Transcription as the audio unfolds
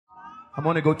I'm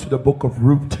going to go to the book of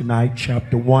Ruth tonight,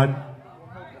 chapter 1,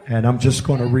 and I'm just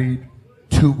going to read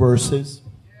 2 verses.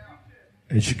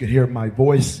 As you can hear, my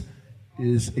voice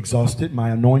is exhausted.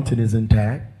 My anointing is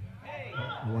intact.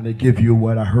 I want to give you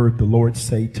what I heard the Lord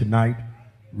say tonight.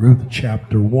 Ruth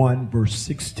chapter 1, verse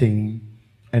 16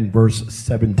 and verse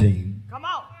 17. Come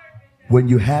on. When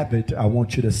you have it, I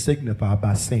want you to signify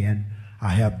by saying,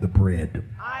 I have the bread.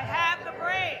 I have the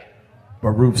bread. But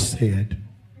Ruth said,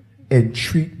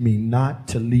 entreat me not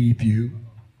to leave you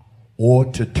or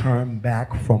to turn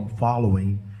back from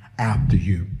following after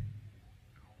you.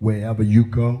 Wherever you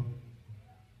go,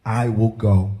 I will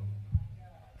go.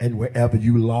 And wherever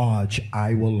you lodge,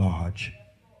 I will lodge.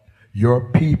 Your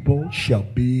people shall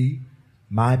be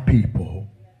my people,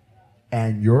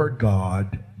 and your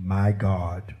God, my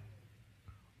God.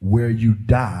 Where you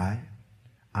die,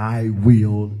 I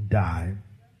will die,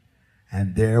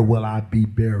 and there will I be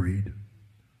buried.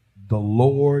 The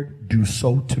Lord do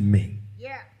so to me,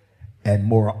 and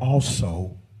more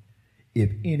also,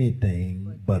 if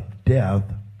anything but death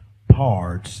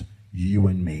parts you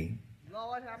and me.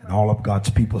 And all of God's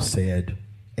people said,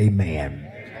 amen.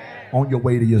 On your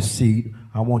way to your seat,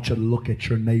 I want you to look at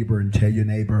your neighbor and tell your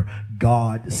neighbor,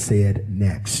 God said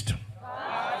next.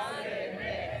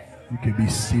 You can be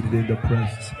seated in the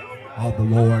presence of the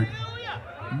Lord.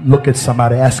 Look at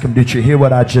somebody, ask him, did you hear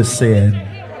what I just said?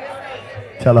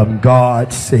 Tell him,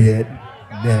 God said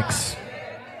next.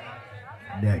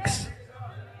 Next.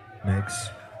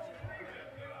 Next.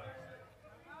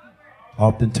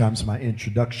 Oftentimes my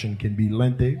introduction can be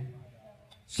lengthy,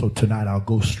 so tonight I'll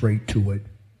go straight to it.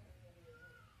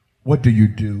 What do you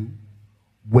do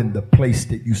when the place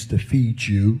that used to feed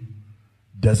you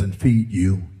doesn't feed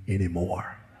you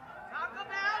anymore? Talk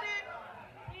about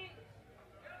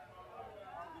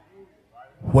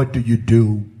it. What do you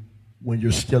do when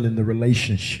you're still in the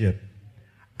relationship,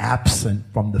 absent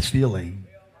from the feeling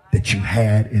that you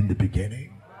had in the beginning?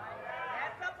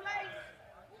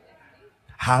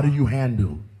 How do you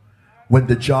handle when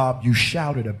the job you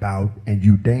shouted about and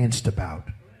you danced about,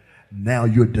 now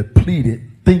you're depleted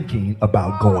thinking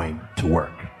about going to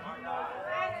work?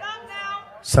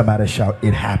 Somebody shout,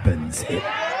 it happens. It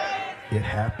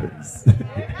happens.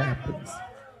 It happens.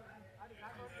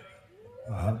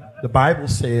 The Bible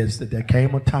says that there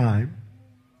came a time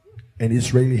in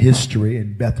Israeli history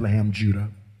in Bethlehem,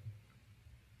 Judah,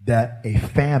 that a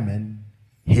famine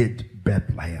hit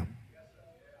Bethlehem.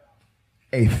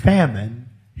 A famine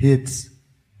hits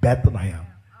Bethlehem.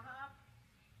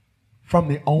 From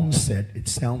the onset, it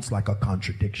sounds like a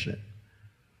contradiction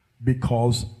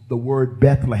because the word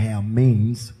Bethlehem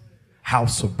means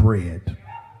house of bread.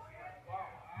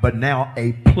 But now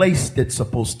a place that's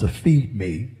supposed to feed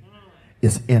me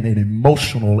is in an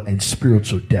emotional and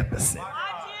spiritual deficit.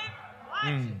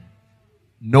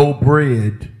 No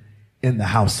bread in the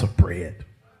house of bread.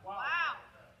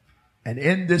 And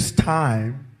in this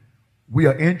time, we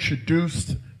are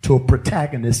introduced to a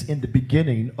protagonist in the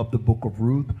beginning of the book of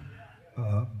Ruth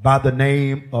by the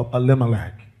name of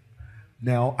Elimelech.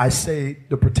 Now, I say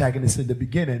the protagonist in the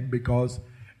beginning because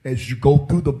as you go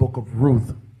through the book of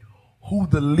Ruth, who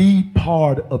the lead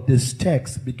part of this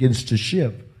text begins to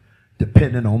shift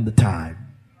depending on the time.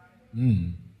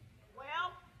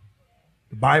 Well,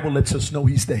 the Bible lets us know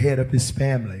he's the head of his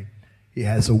family. He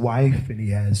has a wife and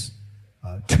he has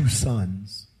 2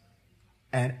 sons.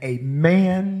 And a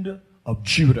man of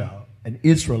Judah, an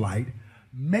Israelite,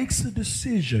 makes a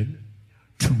decision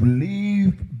to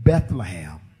leave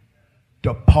Bethlehem,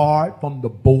 depart from the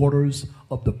borders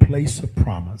of the place of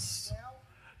promise,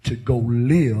 to go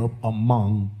live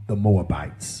among the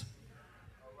Moabites.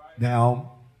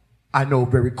 Now, I know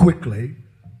very quickly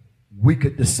we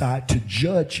could decide to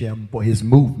judge him for his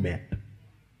movement,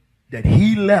 that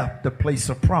he left the place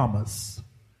of promise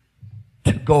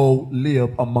to go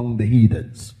live among the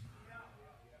heathens.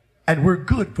 And we're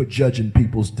good for judging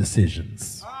people's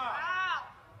decisions.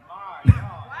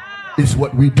 It's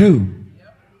what we do.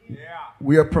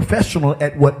 We are professional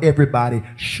at what everybody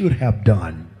should have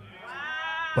done.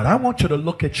 But I want you to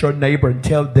look at your neighbor and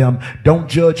tell them, don't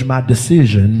judge my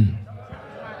decision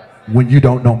when you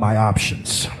don't know my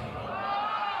options.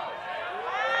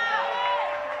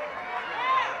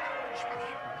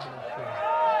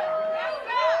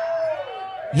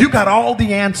 You got all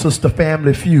the answers to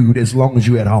Family Feud as long as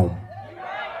you're at home.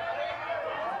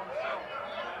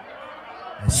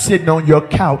 Sitting on your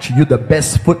couch, you're the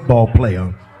best football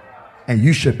player, and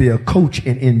you should be a coach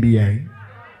in NBA.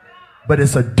 But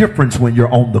it's a difference when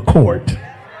you're on the court.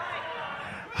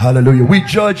 Hallelujah. We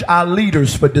judge our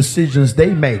leaders for decisions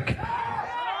they make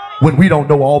when we don't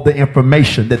know all the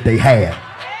information that they had.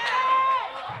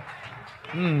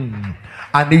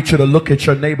 I need you to look at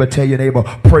your neighbor, tell your neighbor,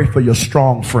 pray for your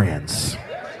strong friends.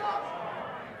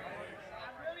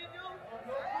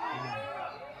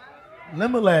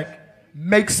 Elimelech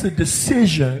makes a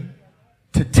decision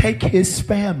to take his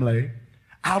family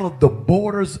out of the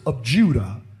borders of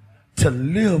Judah to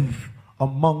live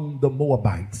among the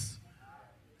Moabites.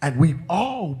 And we've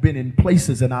all been in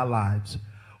places in our lives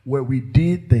where we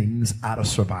did things out of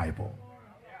survival.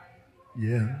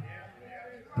 Yeah.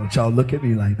 Don't y'all look at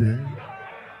me like that.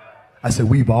 I said,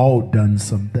 we've all done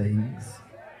some things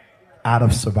out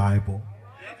of survival.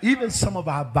 Even some of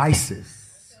our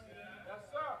vices.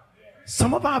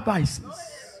 Some of our vices.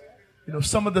 You know,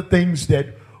 some of the things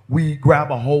that we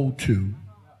grab a hold to.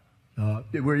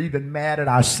 That we're even mad at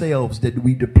ourselves that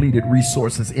we depleted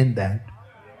resources in that.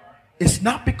 It's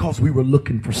not because we were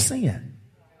looking for sin.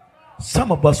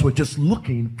 Some of us were just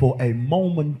looking for a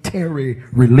momentary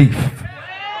relief.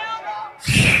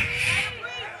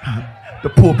 The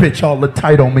pulpit, y'all look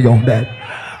tight on me on that.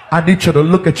 I need you to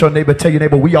look at your neighbor, tell your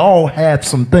neighbor, we all have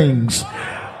some things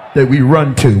that we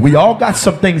run to. We all got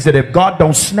some things that if God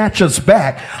don't snatch us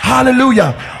back,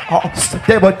 hallelujah.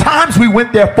 There were times we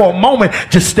went there for a moment,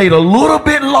 just stayed a little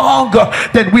bit longer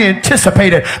than we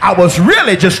anticipated. I was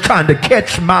really just trying to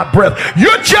catch my breath.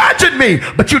 You're judging me,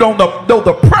 but you don't know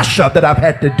the pressure that I've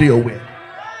had to deal with.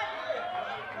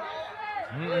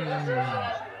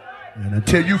 And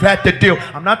until you've had to deal,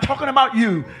 I'm not talking about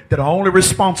you that are only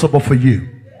responsible for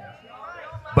you.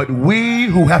 But we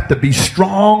who have to be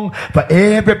strong for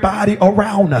everybody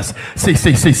around us. See.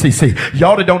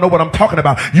 Y'all that don't know what I'm talking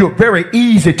about. You're very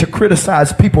easy to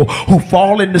criticize people who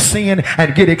fall into sin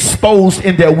and get exposed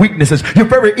in their weaknesses. You're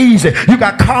very easy. You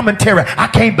got commentary. I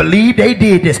can't believe they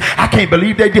did this. I can't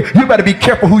believe they did. You better be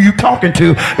careful who you talking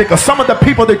to, because some of the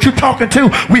people that you talking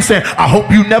to, we say, I hope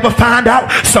you never find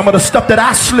out some of the stuff that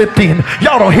I slipped in.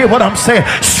 Y'all don't hear what I'm saying.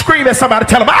 Scream at somebody.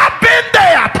 Tell them, I've been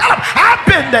there. Tell them, I've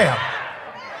been there.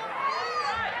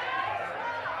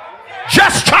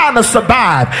 Just trying to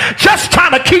survive. Just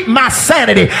trying to keep my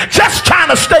sanity. Just trying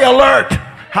to stay alert.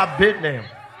 I've been there.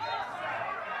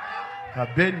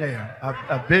 I've been there.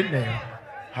 I've been there.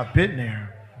 I've been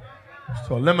there.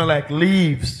 So Elimelech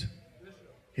leaves.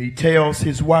 He tells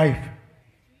his wife,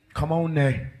 come on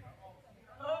now.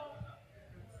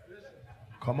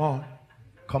 Come on.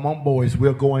 Come on, boys.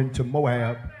 We're going to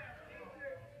Moab.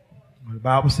 The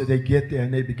Bible said they get there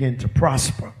and they begin to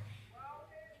prosper.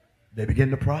 They begin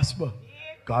to prosper.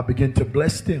 God began to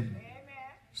bless them.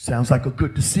 Sounds like a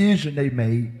good decision they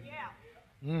made.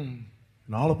 And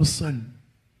all of a sudden,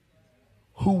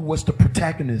 who was the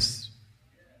protagonist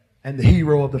and the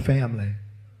hero of the family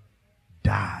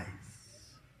dies.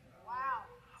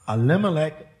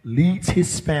 Elimelech leads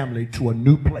his family to a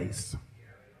new place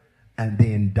and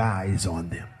then dies on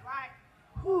them.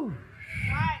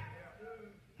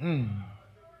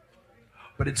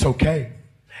 But it's okay.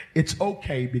 It's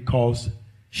okay because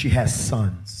she has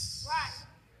sons.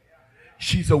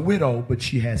 She's a widow, but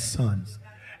she has sons.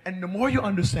 And the more you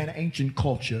understand ancient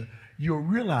culture, you'll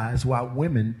realize why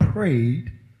women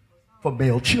prayed for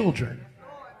male children.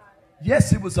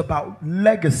 Yes, it was about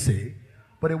legacy,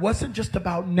 but it wasn't just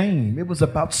about name. It was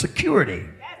about security.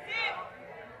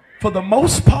 For the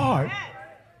most part,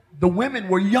 the women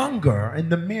were younger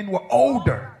and the men were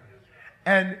older.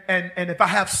 And if I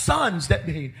have sons, that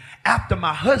means after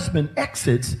my husband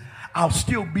exits, I'll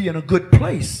still be in a good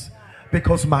place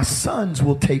because my sons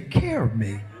will take care of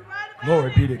me.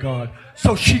 Glory be to God.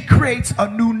 So she creates a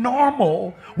new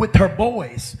normal with her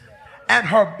boys. And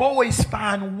her boys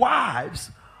find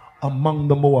wives among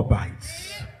the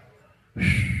Moabites.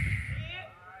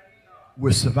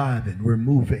 We're surviving. We're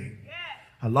moving.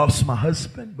 I lost my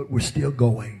husband, but we're still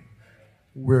going.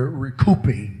 We're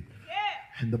recouping.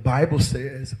 And the Bible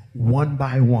says, one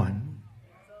by one,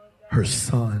 her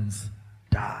sons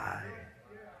died.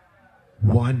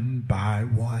 One by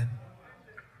one,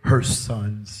 her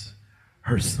sons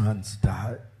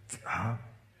died.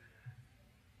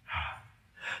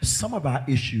 Some of our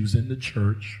issues in the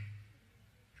church,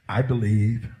 I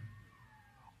believe,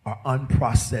 are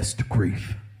unprocessed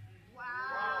grief.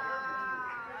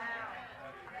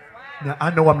 Now,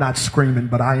 I know I'm not screaming,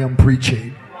 but I am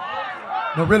preaching.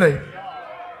 No, really.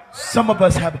 Some of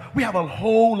us have a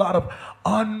whole lot of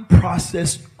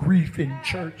unprocessed grief in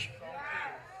church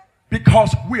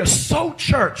because we are so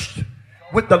churched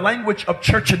with the language of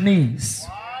churchanese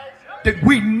that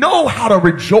we know how to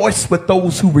rejoice with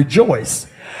those who rejoice,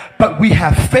 but we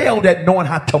have failed at knowing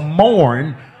how to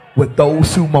mourn with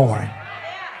those who mourn.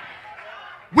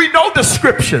 We know the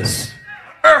scriptures.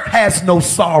 Earth has no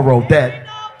sorrow that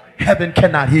heaven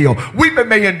cannot heal. Weeping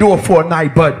may endure for a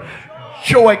night, but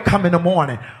Joy come in the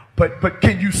morning. But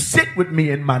can you sit with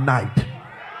me in my night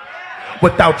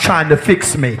without trying to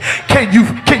fix me? Can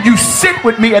you sit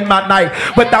with me in my night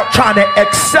without trying to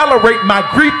accelerate my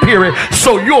grief period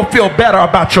so you'll feel better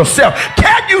about yourself?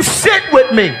 Can you sit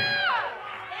with me?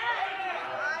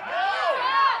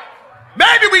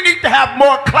 Maybe we need to have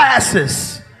more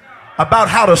classes about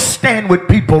how to stand with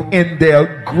people in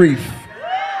their grief.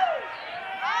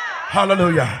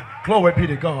 Hallelujah. Glory be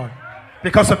to God.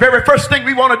 Because the very first thing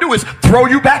we want to do is throw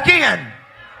you back in.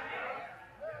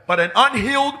 But an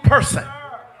unhealed person,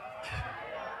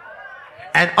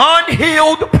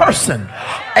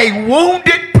 a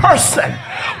wounded person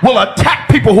will attack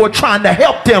people who are trying to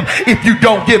help them if you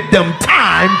don't give them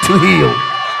time to heal.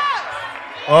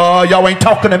 Oh, y'all ain't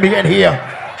talking to me in here.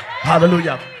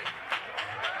 Hallelujah.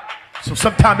 So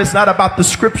sometimes it's not about the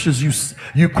scriptures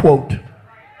you quote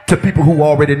to people who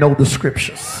already know the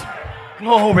scriptures.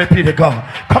 Glory be to God.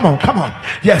 Come on, come on.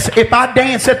 Yes, if I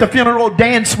dance at the funeral,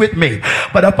 dance with me.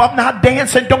 But if I'm not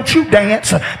dancing, don't you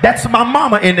dance. That's my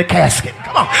mama in the casket.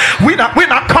 Come on. We're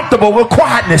not comfortable with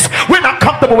quietness. We're not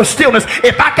comfortable with stillness.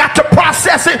 If I got to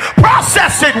process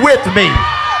it with me.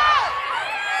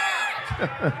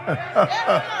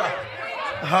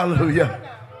 Hallelujah.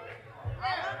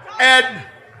 And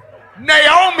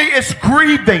Naomi is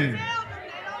grieving.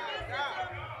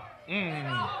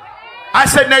 I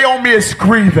said Naomi is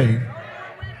grieving.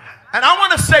 And I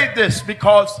want to say this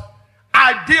because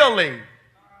ideally,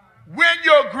 when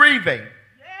you're grieving,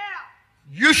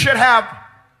 you should have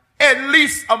at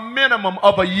least a minimum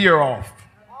of a year off.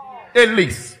 At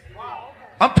least.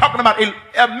 I'm talking about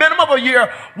a minimum of a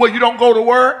year where you don't go to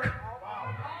work,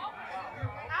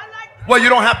 where you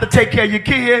don't have to take care of your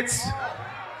kids.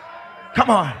 Come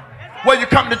on. Where you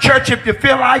come to church if you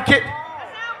feel like it.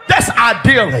 That's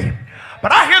ideally.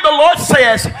 But I hear the Lord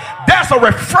says there's a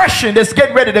refreshing that's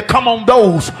getting ready to come on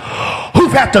those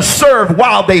who've had to serve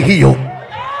while they heal.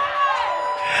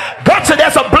 God said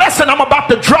there's a blessing I'm about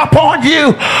to drop on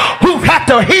you who've had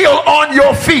to heal on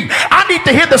your feet. I need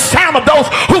to hear the sound of those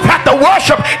who've had to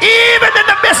worship even in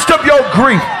the midst of your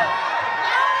grief.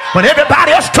 When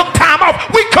everybody else took time off,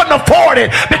 we couldn't afford it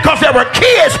because there were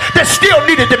kids that still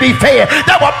needed to be fed.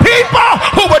 There were people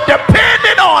who were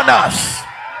dependent on us.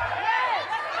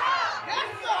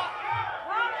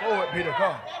 Glory be to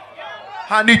God.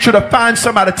 I need you to find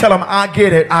somebody to tell them, I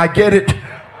get it, I get it.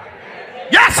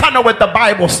 Yes, I know what the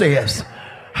Bible says.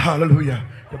 Hallelujah.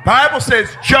 The Bible says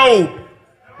Job.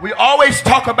 We always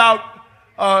talk about,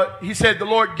 he said, the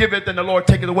Lord giveth and the Lord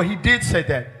taketh away. He did say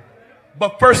that.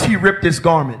 But first he ripped his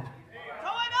garment.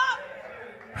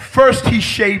 First he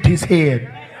shaved his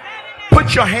head.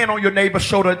 Put your hand on your neighbor's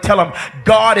shoulder and tell him,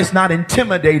 God is not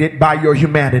intimidated by your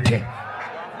humanity.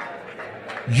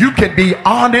 You can be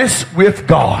honest with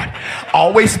God.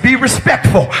 Always be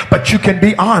respectful, but you can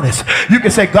be honest. You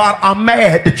can say, God, I'm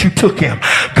mad that you took him.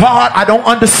 God, I don't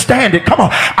understand it. Come on.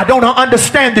 I don't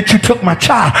understand that you took my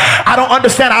child. I don't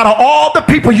understand. Out of all the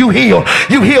people you healed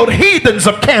heathens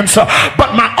of cancer,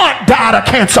 but my aunt died of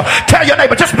cancer. Tell your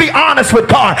neighbor, just be honest with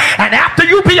God. And after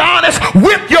you be honest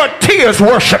with your tears,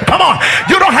 worship. Come on.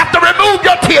 You don't have to remove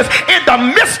your tears in the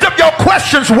midst of your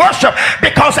questions, worship,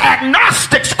 because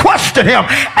agnostics question him.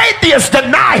 Atheists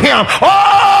deny him.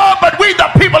 Oh, but we the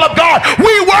people of God,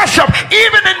 we worship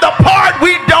even in the part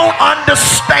we don't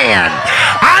understand.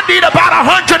 I need about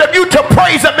 100 of you to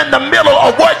praise him in the middle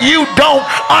of what you don't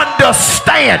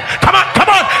understand. Come on,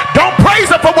 come on. Don't praise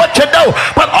him for what you know,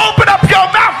 but open up your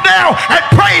mouth now and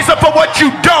praise him for what you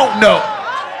don't know.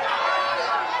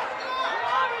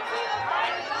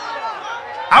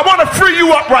 I want to free you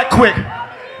up right quick.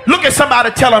 Look at somebody,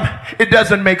 tell them it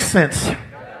doesn't make sense.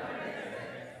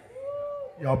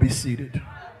 Y'all be seated.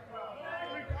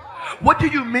 What do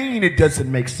you mean it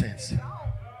doesn't make sense?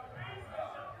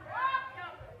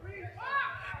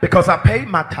 Because I paid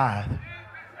my tithe.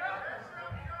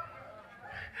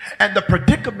 And the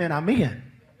predicament I'm in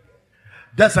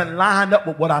doesn't line up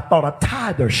with what I thought a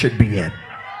tither should be in.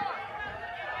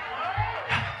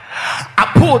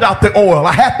 I pulled out the oil.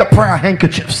 I had the prayer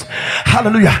handkerchiefs.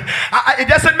 Hallelujah. It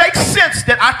doesn't make sense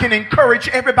that I can encourage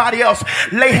everybody else,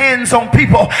 lay hands on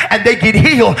people and they get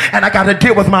healed, and I got to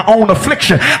deal with my own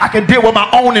affliction. I can deal with my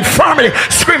own infirmity.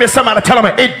 Scream at somebody, tell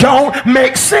them it don't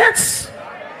make sense.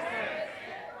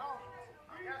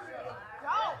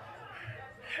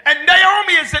 And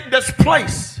Naomi is in this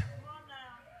place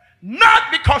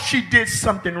not because she did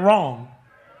something wrong.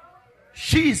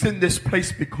 She's in this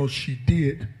place because she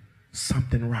did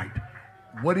something right.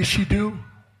 What did she do?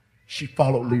 She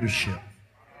followed leadership.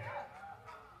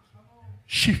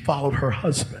 She followed her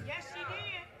husband. Yes,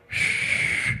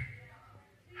 she did.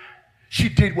 She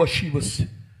did what she was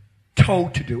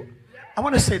told to do. I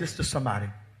want to say this to somebody.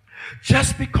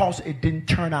 Just because it didn't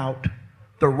turn out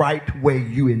the right way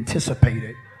you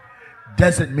anticipated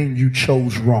doesn't mean you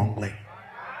chose wrongly.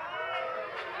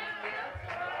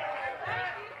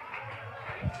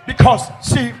 Because,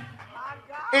 see,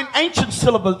 in ancient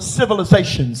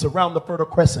civilizations around the Fertile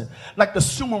Crescent, like the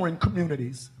Sumerian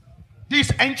communities, these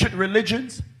ancient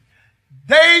religions,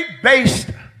 they based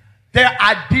their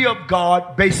idea of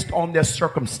God based on their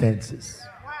circumstances.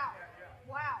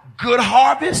 Good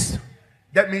harvest,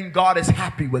 that means God is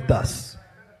happy with us.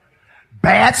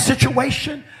 Bad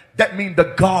situation, that means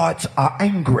the gods are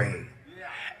angry.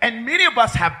 And many of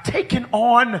us have taken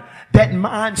on that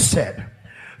mindset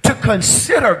to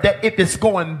consider that if it's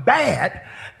going bad,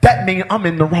 that means I'm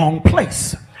in the wrong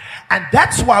place. And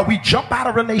that's why we jump out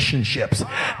of relationships.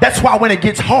 That's why when it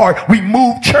gets hard, we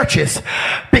move churches.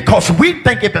 Because we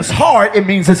think if it's hard, it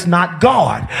means it's not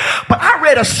God. But I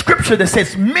read a scripture that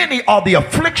says many are the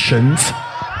afflictions.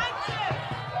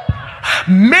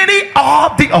 Many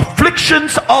are the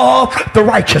afflictions of the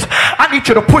righteous. I need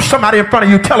you to push somebody in front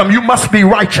of you. Tell them you must be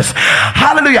righteous.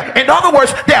 Hallelujah. In other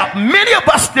words, there are many of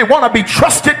us that want to be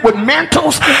trusted with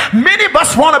mantles. Many of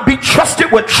us want to be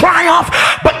trusted with triumph.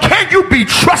 But can you be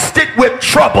trusted with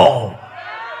trouble?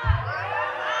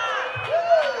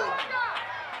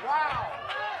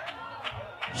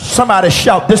 Somebody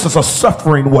shout, this is a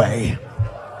suffering way.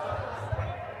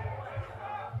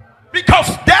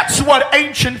 Because that's what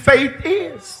ancient faith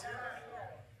is.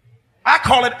 I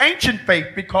call it ancient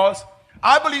faith because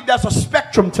I believe there's a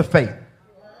spectrum to faith.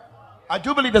 I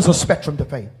do believe there's a spectrum to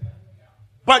faith.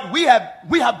 But we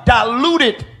have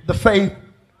diluted the faith,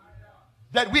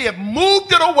 that we have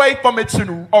moved it away from its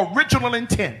original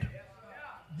intent.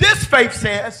 This faith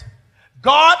says,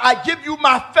 God, I give you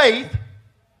my faith.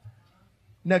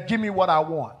 Now give me what I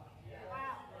want.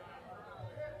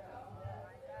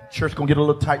 Church gonna get a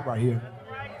little tight right here.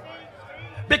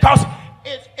 Because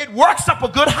it works up a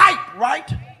good hype,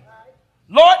 right?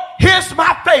 Lord, here's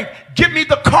my faith. Give me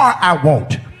the car I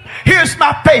want. Here's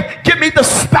my faith. Give me the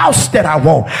spouse that I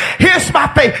want. Here's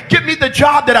my faith. Give me the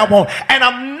job that I want. And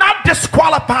I'm not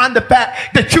disqualifying the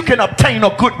fact that you can obtain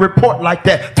a good report like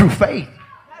that through faith.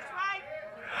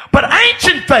 But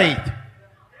ancient faith,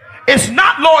 it's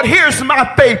not, Lord, here's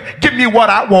my faith, give me what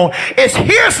I want. It's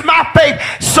here's my faith,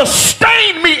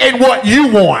 sustain me in what you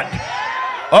want.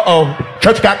 Uh-oh,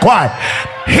 church got quiet.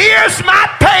 Here's my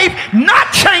faith,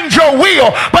 not change your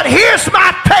will, but here's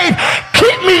my faith,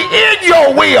 keep me in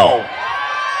your will.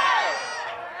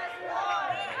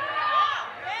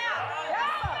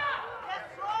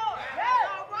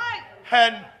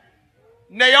 And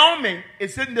Naomi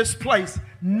is in this place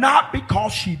not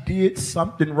because she did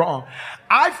something wrong.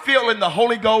 I feel in the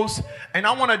Holy Ghost, and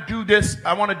I want to do this.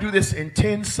 I want to do this in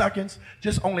 10 seconds,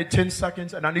 just only 10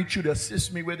 seconds, and I need you to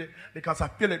assist me with it because I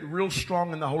feel it real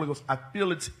strong in the Holy Ghost. I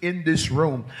feel it's in this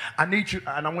room. I need you,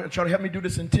 and I want you to help me do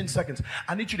this in 10 seconds.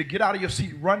 I need you to get out of your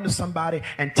seat, run to somebody,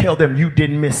 and tell them you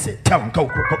didn't miss it. Tell them, go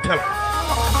tell them.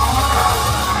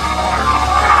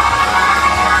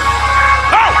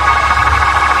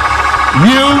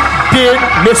 You did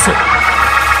miss it.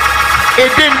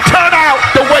 It didn't turn out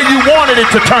the way you wanted it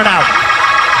to turn out.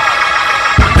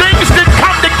 Things didn't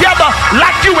come together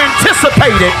like you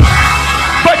anticipated,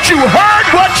 but you heard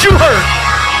what you heard.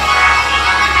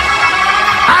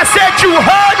 I said you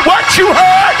heard what you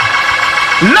heard.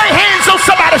 Lay hands on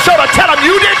somebody's shoulder. Tell them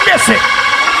you didn't miss it.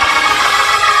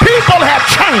 People have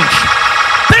changed.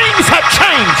 Things have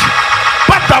changed.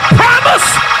 But the promise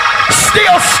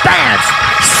still stands.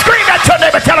 Scream at your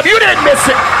neighbor. Tell him you didn't miss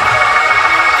it.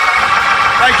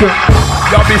 Thank you.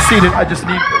 Y'all be seated. I just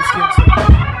need this.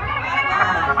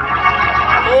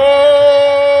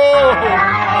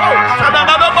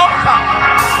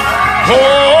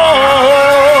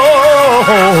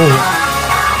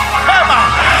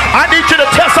 I need you to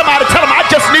tell somebody. Tell them I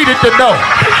just needed to know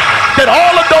that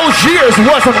all of those years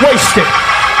wasn't wasted.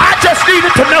 I just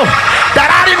needed to know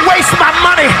that I didn't waste my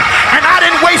money and I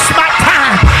didn't waste my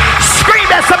time. Scream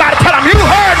at somebody, tell them you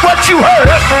heard what you heard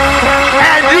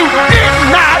and you did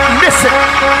not miss it.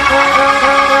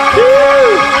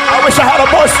 Woo. I wish I had a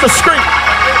voice to scream.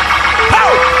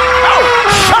 Oh, oh,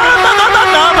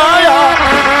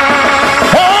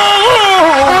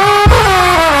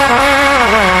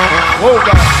 oh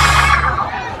God.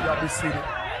 Y'all be seated.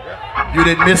 You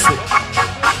didn't miss it.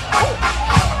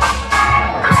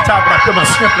 It's time when I put my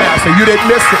strength down. I say, you didn't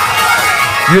miss it.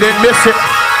 You didn't miss it.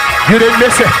 You didn't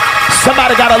miss it.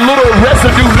 Somebody got a little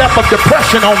residue left of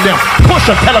depression on them. Push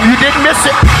them. Tell them you didn't miss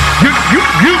it. You.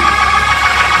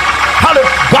 Hallelujah.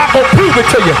 God will prove it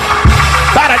to you.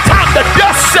 By the time the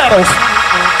dust settles,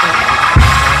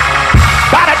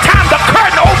 by the time the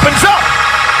curtain opens up,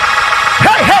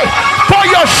 hey, for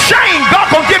your shame, God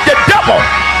gonna give you double.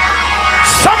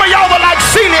 Some of y'all were like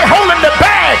Celie holding the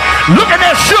bag, looking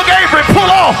at Sugar Avery pull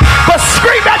off, but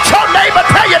scream at your neighbor,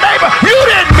 tell your neighbor, you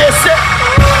didn't miss it.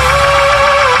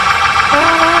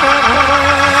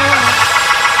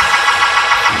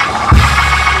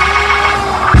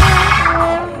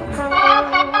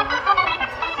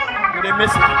 You didn't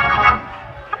miss it.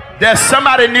 There's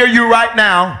somebody near you right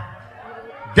now.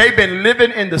 They've been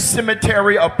living in the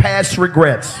cemetery of past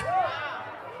regrets.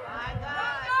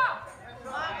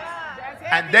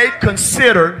 And they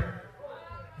considered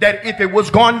that if it was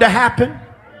going to happen,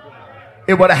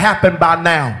 it would have happened by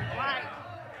now.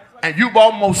 And you've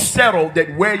almost settled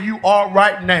that where you are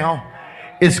right now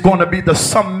is going to be the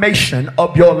summation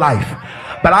of your life.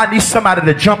 But I need somebody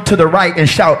to jump to the right and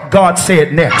shout, God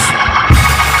said next.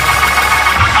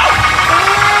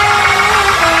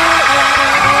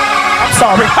 I'm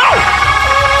sorry.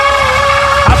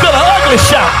 I feel an ugly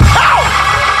shout.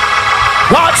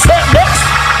 God said next.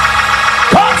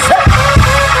 God said,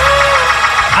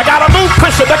 I gotta move,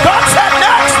 Christian, but God said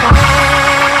next.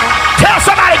 Tell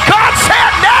somebody, God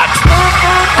said next.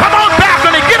 Come on back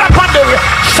and get up under you.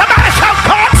 Somebody shout,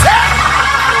 God said.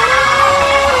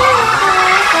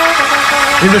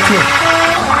 Is it true?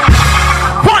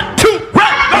 1, 2,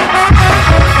 right, go.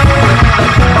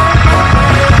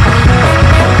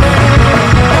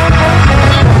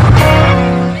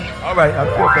 All right, I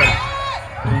feel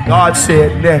better. God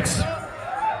said next.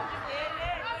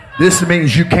 This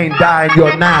means you can't die in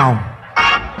your now.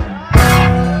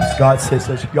 As God says,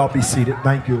 so y'all be seated.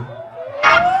 Thank you.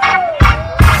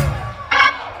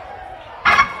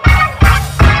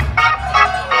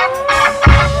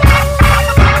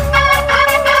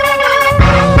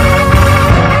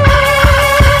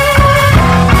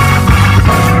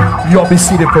 Y'all be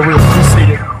seated for real. Be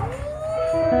seated.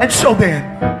 And so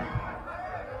then,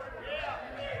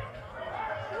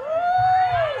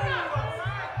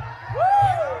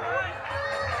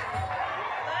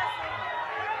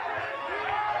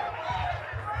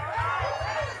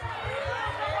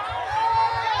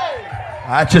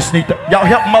 I just need to, y'all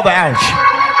help Mother out.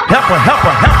 Help her, help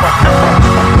her, help her, help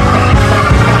her.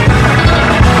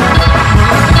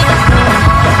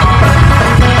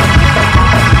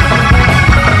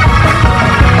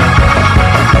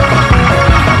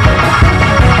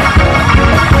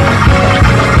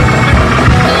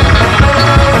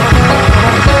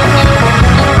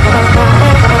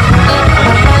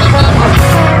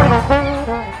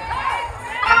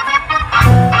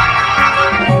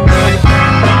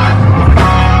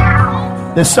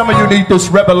 There's some of you need this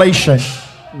revelation.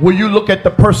 Will you look at the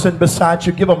person beside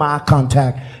you? Give them eye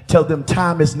contact. Tell them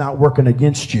time is not working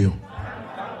against you.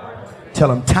 Tell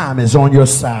them time is on your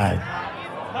side.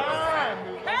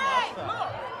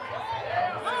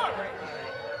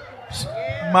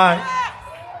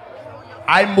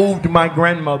 I moved my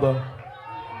grandmother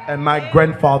and my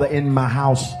grandfather in my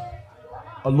house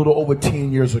a little over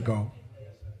 10 years ago.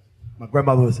 My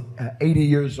grandmother was 80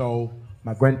 years old.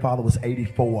 My grandfather was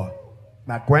 84.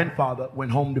 My grandfather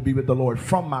went home to be with the Lord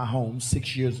from my home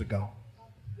 6 years ago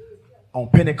on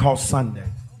Pentecost Sunday.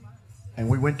 And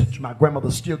we went to, my grandmother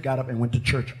still got up and went to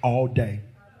church all day.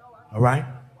 All right?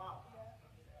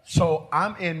 So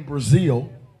I'm in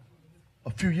Brazil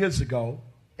a few years ago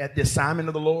at the assignment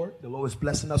of the Lord. The Lord is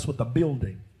blessing us with a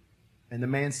building. And the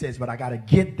man says, but I got to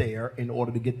get there in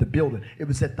order to get the building. It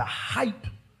was at the height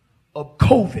of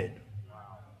COVID.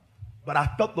 But I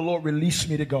felt the Lord release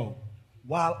me to go.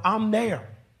 While I'm there,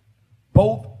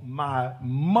 both my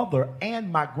mother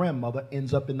and my grandmother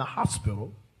ends up in the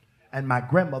hospital, and my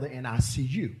grandmother in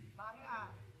ICU.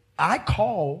 I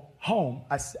call home.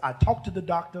 I talked to the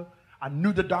doctor. I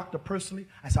knew the doctor personally.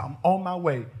 I said, I'm on my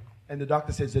way. And the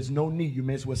doctor says, there's no need. You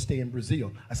may as well stay in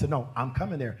Brazil. I said, no, I'm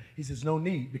coming there. He says, no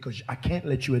need, because I can't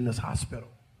let you in this hospital.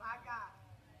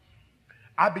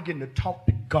 I begin to talk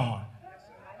to God.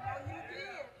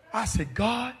 I said,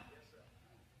 God,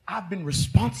 I've been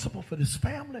responsible for this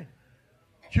family.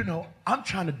 You know, I'm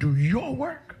trying to do your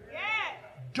work.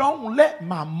 Don't let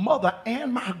my mother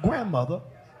and my grandmother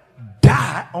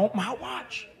die on my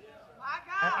watch.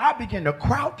 And I began to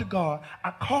cry out to God.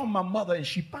 I called my mother and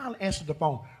she finally answered the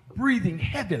phone, breathing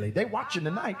heavily. They watching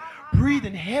tonight,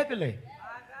 breathing heavily.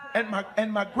 And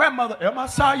my grandmother,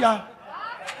 Masaya,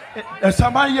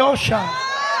 somebody else.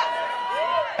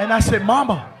 And I said,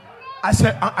 Mama, I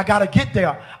said, I got to get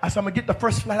there. I said, I'm going to get the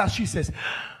first flight out. She says,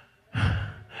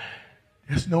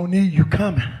 there's no need, you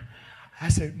coming. I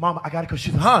said, Mama, I got to go.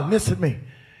 She said, listen to me.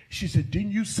 She said,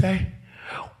 didn't you say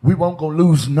we won't gonna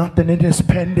lose nothing in this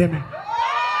pandemic.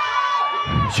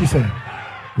 She said,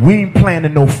 we ain't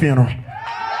planning no funeral.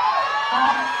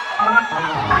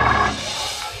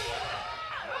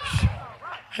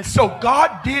 And so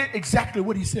God did exactly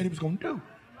what he said he was going to do.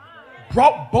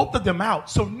 Brought both of them out.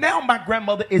 So now my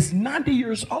grandmother is 90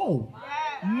 years old.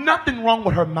 Nothing wrong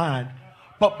with her mind.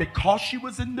 But because she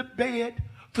was in the bed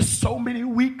for so many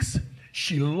weeks,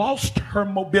 she lost her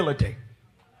mobility.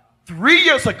 3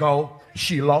 years ago,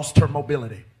 she lost her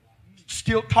mobility.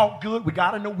 Still talk good. We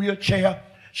got her in a wheelchair.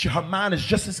 Her mind is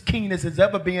just as keen as it's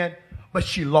ever been, but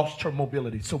she lost her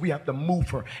mobility. So we have to move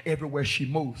her everywhere she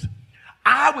moves.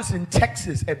 I was in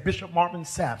Texas at Bishop Marvin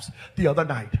Sapp's the other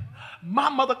night. My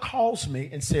mother calls me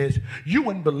and says, you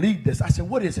wouldn't believe this. I said,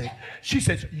 what is it? She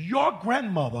says, your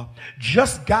grandmother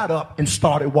just got up and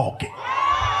started walking.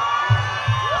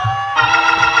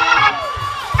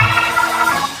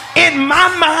 In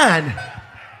my mind,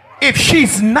 if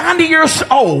she's 90 years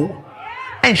old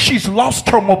and she's lost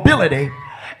her mobility,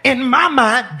 in my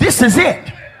mind, this is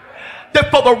it. That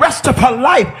for the rest of her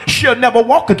life, she'll never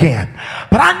walk again.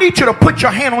 But I need you to put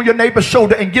your hand on your neighbor's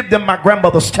shoulder and give them my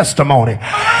grandmother's testimony.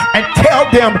 And tell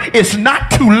them it's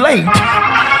not too late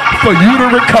for you to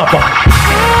recover.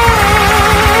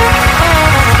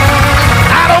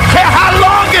 I don't care how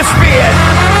long it's been.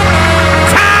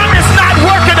 Time is not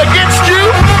working against you.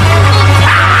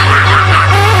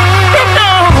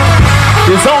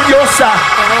 It's on your side.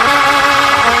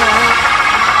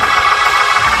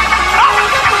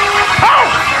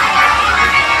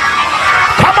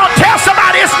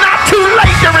 It's not too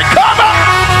late to recover.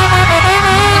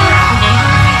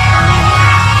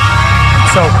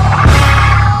 So,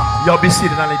 y'all be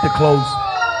seated. I need to close.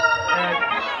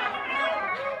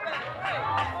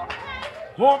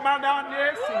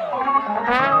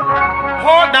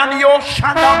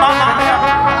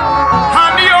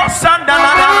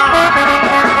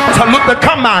 To look to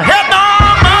come out.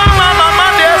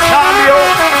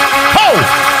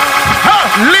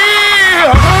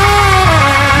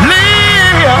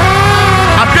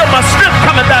 My strength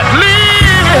coming back.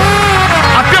 Live.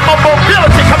 I feel my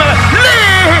mobility coming back.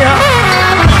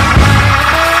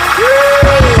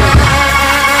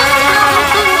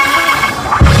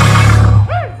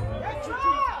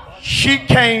 Live. She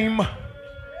came.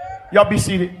 Y'all be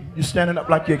seated. You're standing up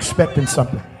like you're expecting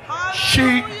something.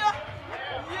 She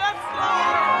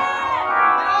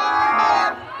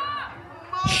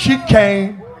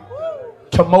came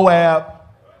to Moab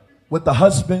with the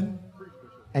husband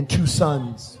and 2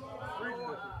 sons.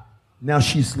 Now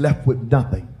she's left with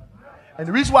nothing. And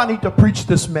the reason why I need to preach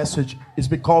this message is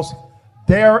because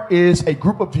there is a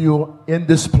group of you in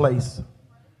this place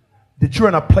that you're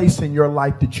in a place in your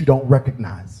life that you don't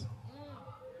recognize.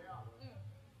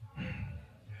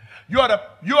 You're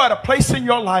at a place in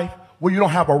your life where you don't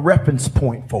have a reference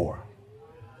point for.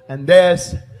 And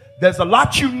there's a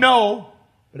lot you know,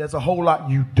 but there's a whole lot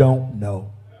you don't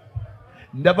know.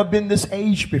 Never been this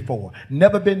age before.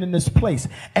 Never been in this place.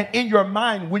 And in your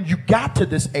mind, when you got to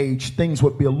this age, things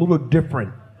would be a little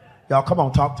different. Y'all, come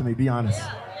on, talk to me. Be honest.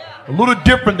 A little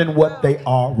different than what they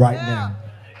are right now.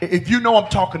 If you know I'm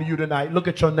talking to you tonight, look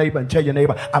at your neighbor and tell your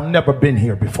neighbor, I've never been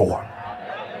here before.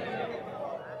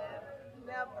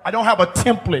 I don't have a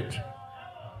template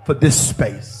for this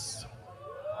space.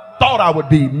 Thought I would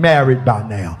be married by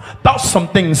now. Thought some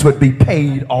things would be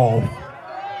paid off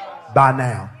by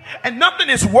now. And nothing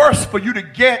is worse for you to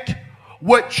get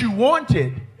what you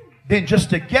wanted than just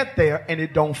to get there and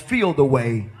it don't feel the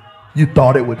way you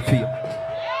thought it would feel.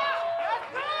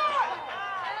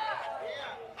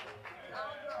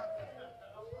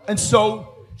 And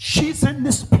so she's in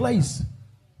this place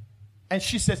and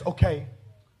she says, okay,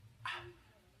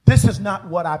 this is not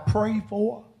what I prayed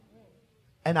for.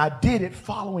 And I did it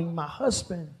following my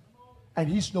husband and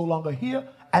he's no longer here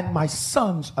and my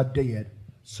sons are dead.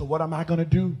 So what am I going to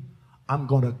do? I'm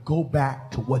going to go back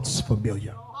to what's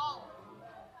familiar.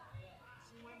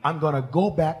 I'm going to go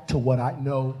back to what I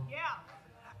know.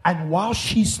 And while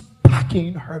she's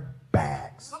packing her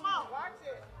bags,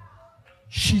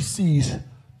 she sees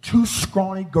 2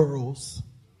 scrawny girls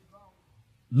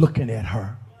looking at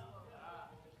her.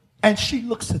 And she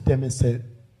looks at them and said,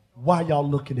 why y'all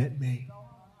looking at me?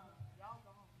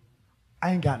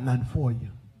 I ain't got nothing for you.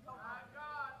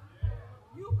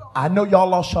 I know y'all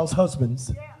lost y'all's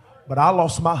husbands, but I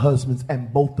lost my husbands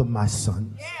and both of my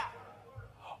sons.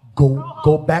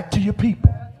 Go back to your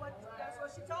people.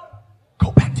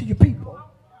 Go back to your people.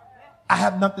 I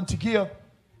have nothing to give.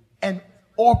 And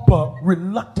Orpah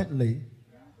reluctantly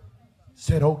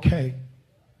said, okay.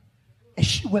 And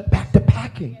she went back to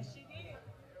packing.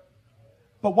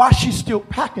 But while she's still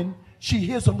packing, she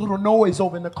hears a little noise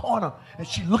over in the corner, and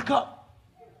she look up,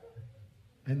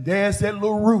 and there's that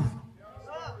little Ruth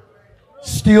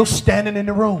still standing in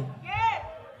the room.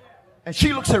 And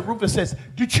she looks at Ruth and says,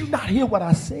 did you not hear what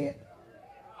I said?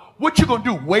 What you gonna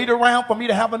do, wait around for me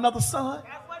to have another son?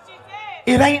 That's what she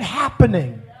said. It ain't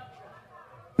happening.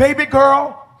 Baby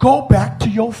girl, go back to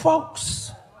your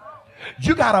folks.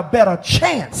 You got a better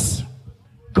chance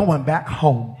going back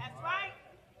home. That's right.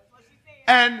 That's what she said.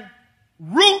 And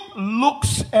Ruth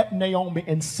looks at Naomi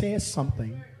and says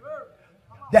something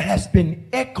that has been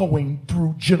echoing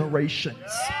through generations.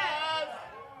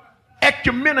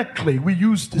 Ecumenically, we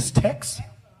use this text.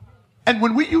 And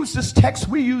when we use this text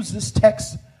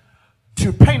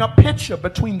to paint a picture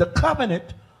between the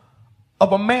covenant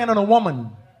of a man and a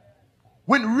woman.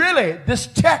 When really this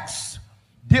text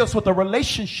deals with a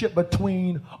relationship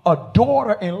between a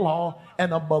daughter-in-law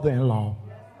and a mother-in-law.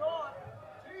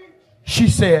 She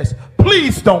says,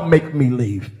 please don't make me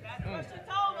leave. That's what she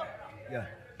told him. Yeah.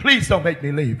 Please don't make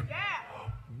me leave. Yeah.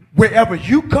 Wherever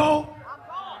you go,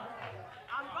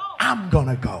 I'm going. I'm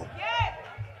gonna go. Yeah.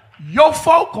 Your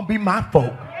folk gonna be my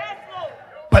folk. Yes, Lord.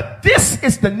 But this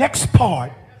is the next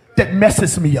part that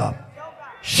messes me up.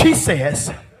 She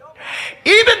says,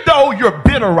 even though you're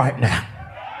bitter right now,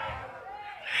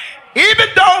 even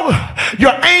though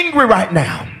you're angry right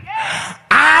now,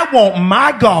 I want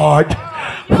my God.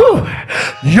 Whew,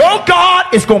 your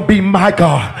God is going to be my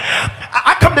God.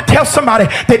 I come to tell somebody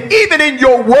that even in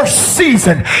your worst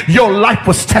season, your life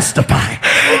was testifying.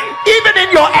 Even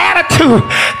in your attitude,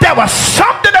 there was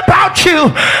something about you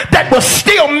that was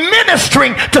still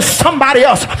ministering to somebody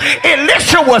else.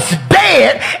 Elisha was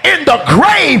dead in the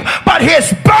grave, but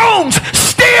his bones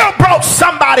still brought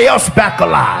somebody else back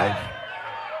alive.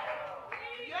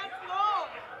 Yes, Lord.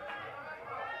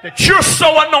 That you're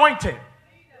so anointed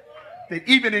that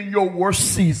even in your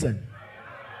worst season,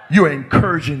 you're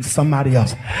encouraging somebody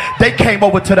else. They came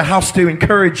over to the house to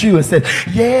encourage you and said,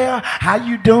 yeah, how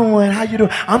you doing? How you doing?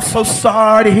 I'm so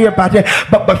sorry to hear about that.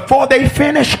 But before they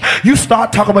finish, you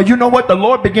start talking about, you know what? The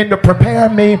Lord began to prepare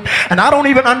me. And I don't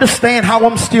even understand how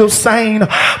I'm still sane.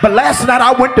 But last night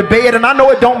I went to bed and I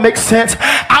know it don't make sense.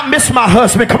 I miss my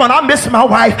husband. Come on, I miss my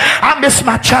wife. I miss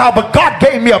my child. But God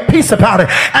gave me a peace about it.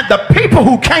 And the people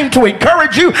who came to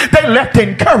encourage you, they left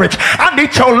encouraged. I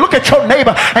need you to look at your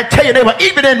neighbor and tell your neighbor,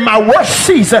 even in my worst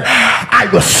season, I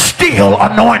was still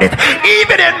anointed.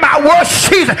 Even in my worst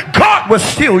season, God was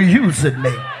still using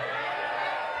me.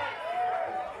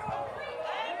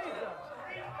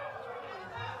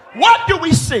 What do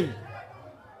we see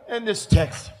in this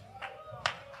text?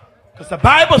 Because the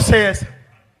Bible says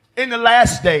in the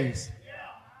last days,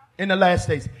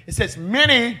 it says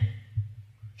many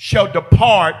shall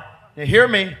depart, and hear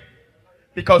me,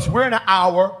 because we're in an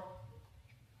hour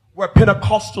where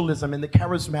Pentecostalism and the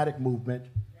charismatic movement,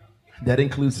 that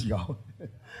includes y'all,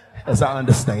 as I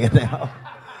understand now,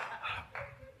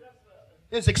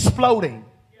 is exploding.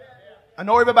 I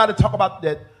know everybody talk about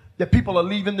that people are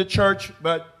leaving the church,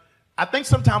 but I think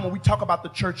sometimes when we talk about the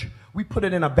church, we put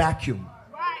it in a vacuum.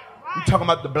 We talk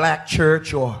about the black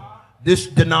church or this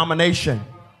denomination.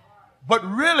 But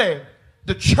really,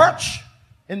 the church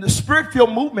and the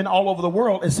spirit-filled movement all over the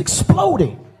world is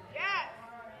exploding.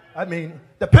 I mean,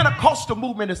 the Pentecostal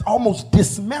movement is almost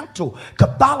dismantled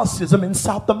Catholicism in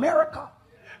South America.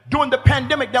 During the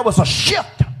pandemic, there was a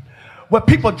shift where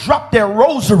people dropped their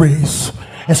rosaries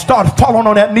and started falling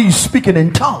on their knees speaking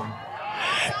in tongues.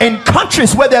 In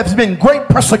countries where there's been great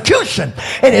persecution,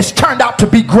 it has turned out to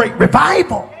be great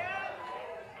revival.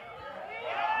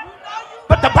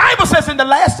 But the Bible says in the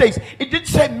last days, it didn't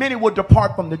say many will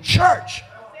depart from the church.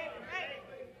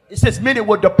 It says many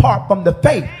will depart from the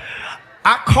faith.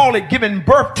 I call it giving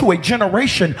birth to a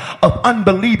generation of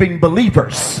unbelieving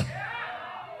believers,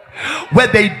 where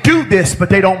they do this,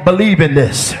 but they don't believe in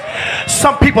this.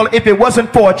 Some people, if it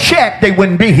wasn't for a check, they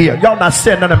wouldn't be here. Y'all not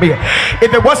saying none of me.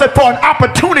 If it wasn't for an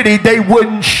opportunity, they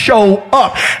wouldn't show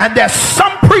up. And there's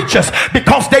some preachers,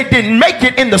 because they didn't make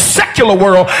it in the secular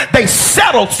world, they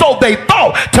settled, so they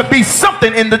thought, to be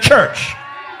something in the church.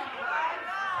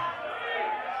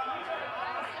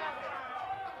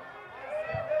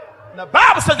 The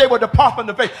Bible says they would depart from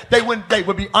the faith. They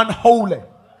would be unholy,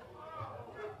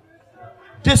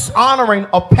 dishonoring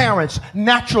of parents,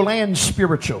 natural and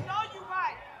spiritual.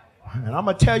 And I'm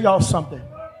going to tell y'all something.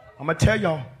 I'm going to tell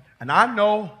y'all, and I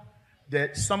know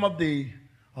that some of the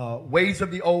ways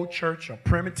of the old church are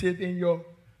primitive in your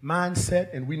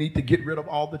mindset, and we need to get rid of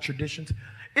all the traditions.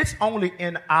 It's only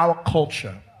in our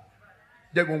culture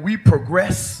that when we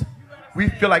progress, we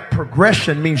feel like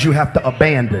progression means you have to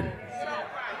abandon.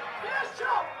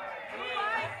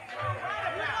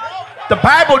 The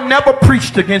Bible never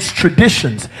preached against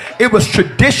traditions. It was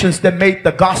traditions that made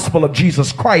the gospel of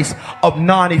Jesus Christ of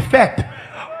non-effect.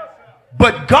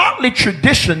 But godly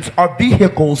traditions are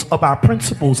vehicles of our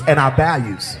principles and our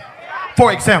values.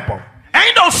 For example,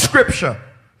 ain't no scripture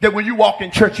that when you walk in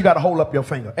church you got to hold up your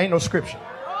finger. Ain't no scripture.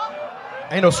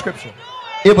 Ain't no scripture.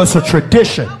 It was a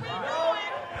tradition.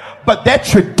 But that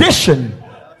tradition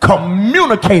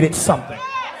communicated something.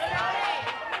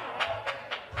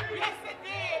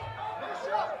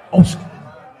 Oh,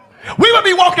 we would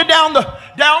be walking down the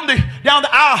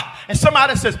aisle, and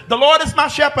somebody says, "The Lord is my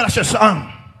shepherd." I said, "Son."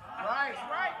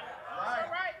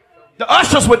 The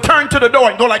ushers would turn to the door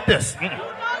and go like this.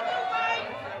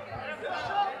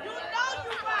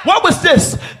 What was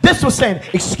this? This was saying,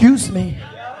 "Excuse me.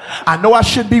 I know I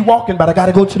shouldn't be walking, but I got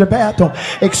to go to the bathroom.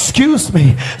 Excuse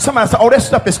me." Somebody said, "Oh, that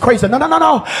stuff is crazy."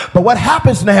 No. But what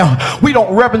happens now, we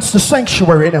don't reverence the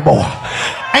sanctuary anymore.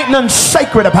 Ain't nothing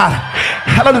sacred about it.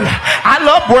 Hallelujah. I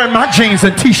love wearing my jeans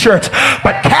and t-shirts,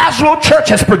 but casual church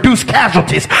has produced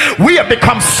casualties. We have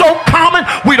become so common,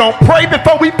 we don't pray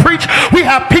before we preach. We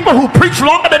have people who preach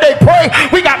longer than they pray.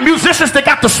 We got musicians that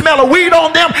got the smell of weed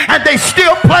on them, and they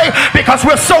still play because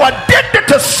we're so addicted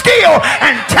to skill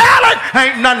and talent.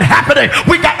 Ain't nothing happening.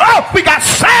 We got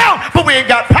sound, but we ain't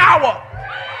got power.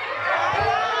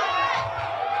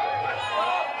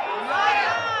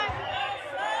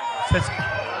 Says,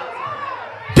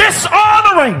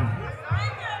 dishonoring.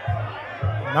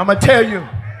 And I'm going to tell you,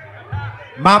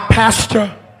 my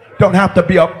pastor don't have to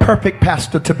be a perfect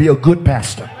pastor to be a good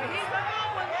pastor.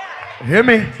 Hear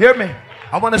me.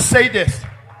 I want to say this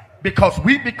because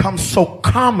we become so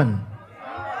common,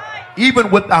 even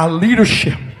with our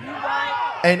leadership.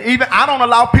 And even I don't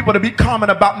allow people to be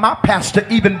common about my pastor,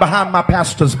 even behind my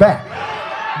pastor's back.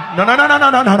 No.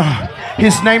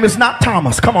 His name is not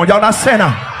Thomas. Come on, y'all not saying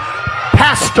that.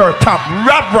 Pastor,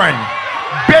 Reverend,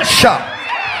 Bishop,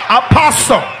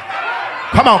 Apostle.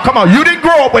 Come on. You didn't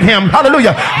grow up with him.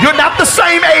 Hallelujah. You're not the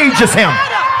same age as him.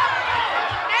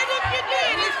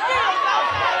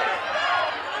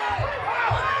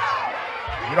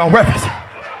 You don't reference it.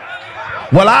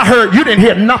 Well, I heard you didn't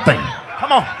hear nothing.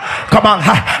 Come on.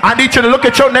 I need you to look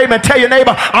at your neighbor and tell your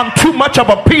neighbor, I'm too much of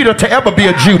a Peter to ever be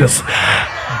a Judas.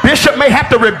 Bishop may have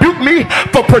to rebuke me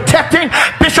for protecting.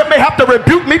 Bishop may have to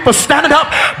rebuke me for standing up.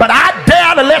 But I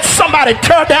dare to let somebody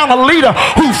tear down a leader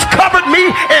who's covered me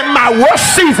in my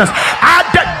worst seasons.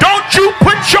 Don't you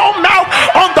put your mouth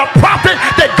on the prophet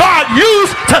that God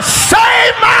used to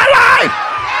save my life.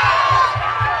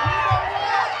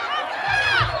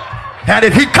 And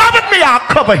if he covered me, I'll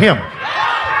cover him.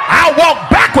 I'll walk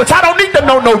backwards. I don't need to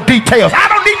know no details. I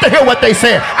don't need to hear what they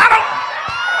said.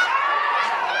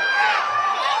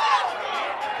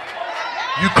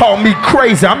 You call me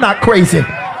crazy. I'm not crazy.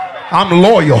 I'm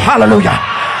loyal. Hallelujah.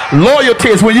 Loyalty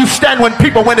is when you stand when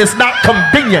it's not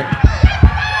convenient.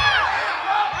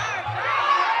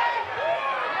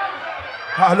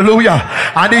 Hallelujah.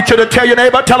 I need you to tell your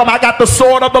neighbor, tell him I got the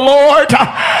sword of the Lord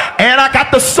and I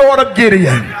got the sword of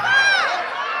Gideon.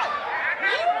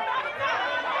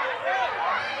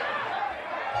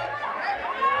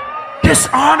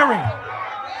 Dishonoring.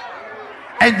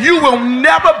 And you will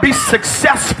never be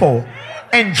successful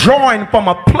in drawing from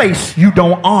a place you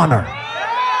don't honor.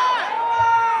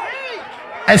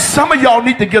 And some of y'all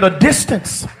need to get a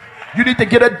distance. You need to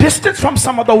get a distance from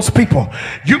some of those people.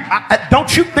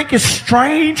 Don't you think it's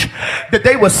strange that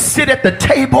they will sit at the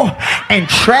table and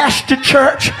trash the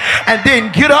church and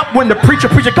then get up when the preacher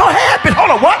go ahead, but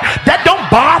hold on, what? That don't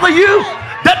bother you?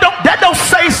 That don't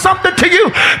say something to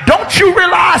you? Don't you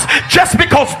realize just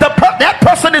because that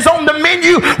person is on the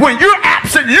menu, when you're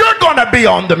absent, you're going to be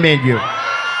on the menu?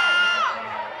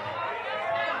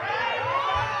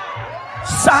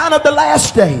 Sign of the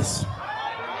last days.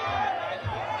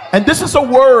 And this is a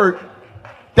word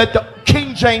that the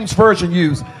King James Version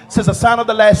used. It says a sign of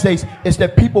the last days is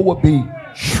that people will be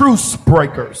truce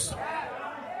breakers.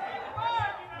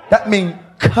 That means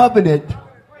covenant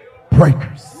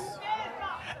breakers.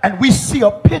 And we see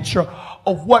a picture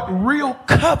of what real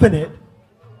covenant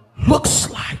looks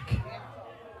like.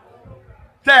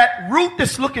 That Ruth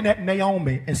is looking at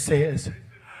Naomi and says,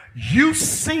 you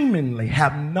seemingly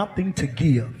have nothing to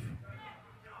give,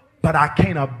 but I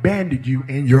can't abandon you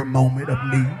in your moment of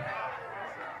need.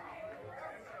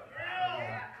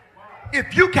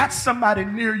 If you got somebody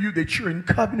near you that you're in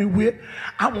covenant with,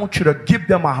 I want you to give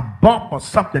them a bump or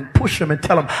something, push them and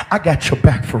tell them, I got your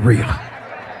back for real.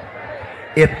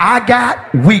 If I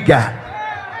got, we got.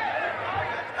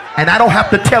 And I don't have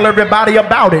to tell everybody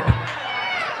about it.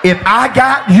 If I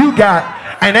got, you got.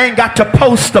 And they ain't got to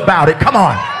post about it. Come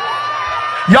on.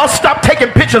 Y'all stop taking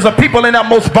pictures of people in that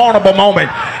most vulnerable moment.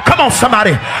 Come on,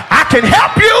 somebody. I can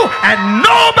help you and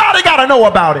nobody got to know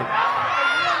about it.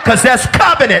 Because that's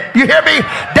covenant. You hear me?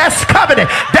 That's covenant.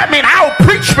 That means I'll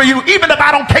preach for you even if I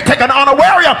don't take an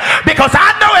honorarium. Because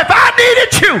I know if I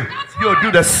needed you, you'll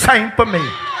do the same for me.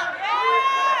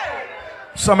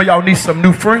 Some of y'all need some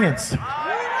new friends.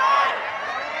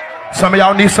 Some of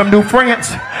y'all need some new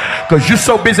friends because you're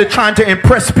so busy trying to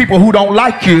impress people who don't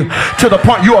like you to the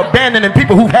point you're abandoning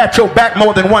people who've had your back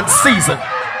more than one season.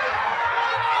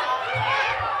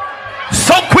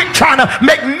 So quick trying to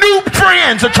make new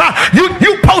friends and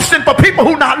you posting for people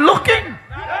who not looking.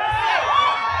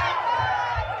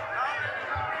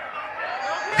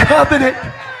 Covenant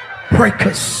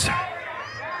breakers.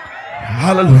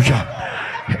 Hallelujah.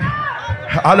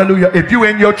 Hallelujah. If you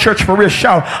in your church for real,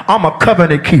 shout, I'm a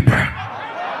covenant keeper.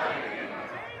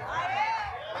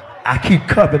 I keep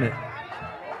covenant.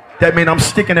 That means I'm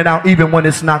sticking it out even when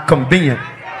it's not convenient.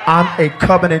 I'm a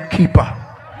covenant keeper.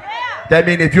 That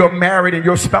means if you're married and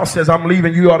your spouse says I'm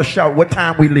leaving, you ought to shout, what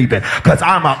time we leaving? Because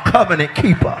I'm a covenant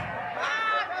keeper.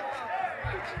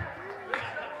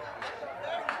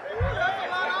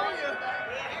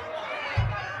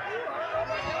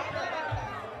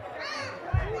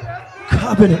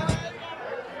 Covenant.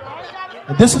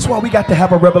 And this is why we got to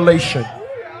have a revelation.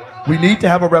 We need to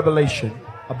have a revelation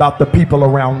about the people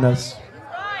around us.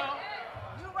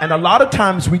 And a lot of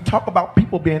times we talk about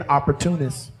people being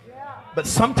opportunists, but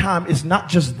sometimes it's not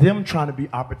just them trying to be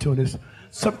opportunists.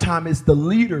 Sometimes it's the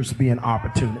leaders being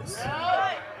opportunists.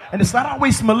 And it's not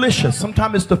always malicious.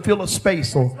 Sometimes it's to fill a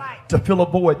space or to fill a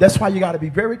void. That's why you got to be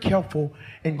very careful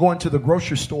in going to the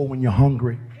grocery store when you're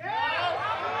hungry.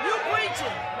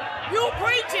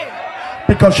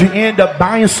 Because you end up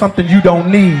buying something you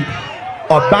don't need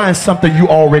or buying something you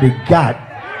already got.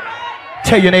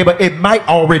 Tell your neighbor, it might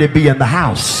already be in the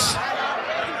house.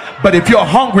 But if you're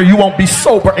hungry, you won't be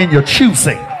sober in your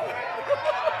choosing.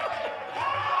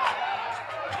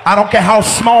 I don't care how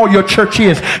small your church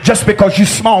is. Just because you're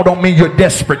small don't mean you're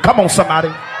desperate. Come on,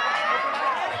 somebody.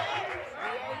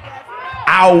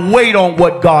 I'll wait on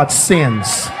what God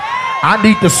sends. I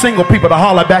need the single people to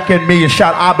holler back at me and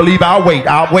shout, I believe I'll wait.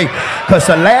 I'll wait. Because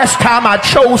the last time I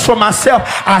chose for myself,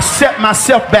 I set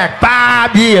myself back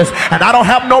 5 years. And I don't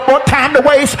have no more time to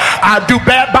waste. I'll do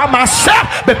bad by myself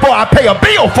before I pay a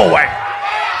bill for it.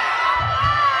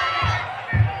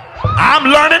 I'm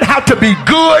learning how to be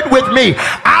good with me.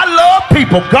 I love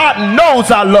people. God knows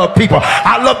I love people.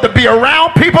 I love to be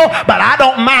around people, but I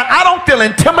don't mind. I don't feel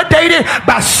intimidated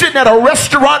by sitting at a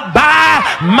restaurant by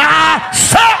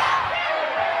myself.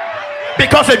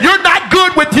 Because if you're not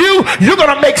good with you, you're going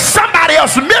to make somebody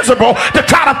else miserable to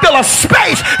try to fill a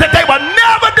space that they were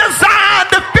never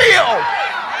designed to fill.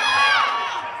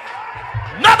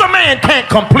 Another man can't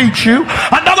complete you.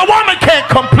 Another woman can't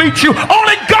complete you.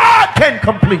 Only God can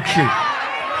complete you.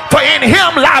 For in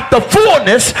him lies the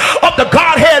fullness of the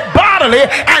Godhead bodily,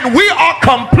 and we are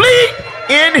complete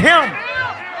in him.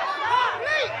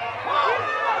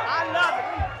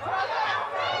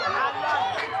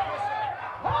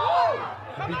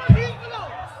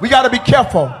 We got to be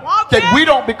careful that we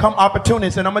don't become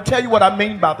opportunists. And I'm going to tell you what I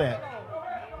mean by that.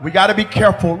 We got to be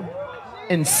careful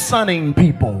in sunning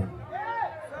people.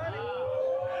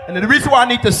 And the reason why I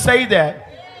need to say that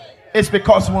is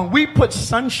because when we put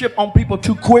sonship on people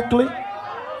too quickly,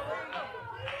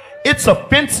 it's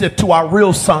offensive to our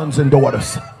real sons and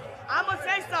daughters. I'm going to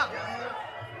say something.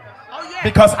 Oh, yeah.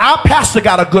 Because our pastor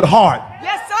got a good heart.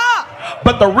 Yes, sir.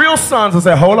 But the real sons will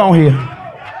say, hold on here.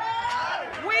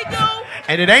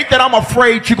 And it ain't that I'm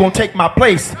afraid you're going to take my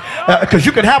place. Because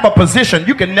you can have a position.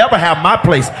 You can never have my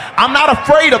place. I'm not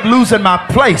afraid of losing my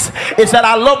place. It's that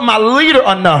I love my leader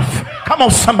enough. Come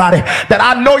on, somebody. That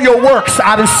I know your works.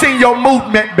 I've seen your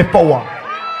movement before.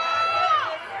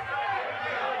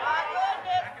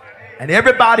 And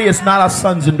everybody is not our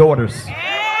sons and daughters.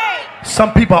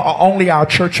 Some people are only our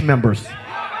church members.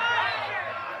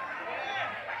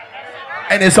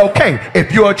 And it's okay.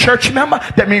 If you're a church member,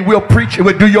 that means we'll preach,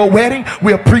 we'll do your wedding,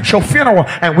 we'll preach your funeral,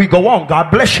 and we go on.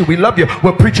 God bless you. We love you.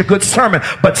 We'll preach a good sermon.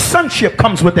 But sonship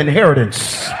comes with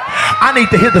inheritance. I need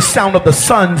to hear the sound of the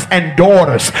sons and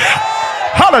daughters.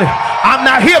 Hallelujah. I'm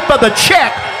not here for the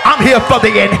check. I'm here for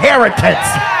the inheritance.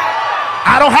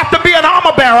 I don't have to be an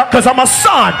armor bearer because I'm a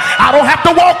son. I don't have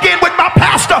to walk in with my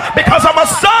pastor because I'm a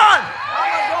son.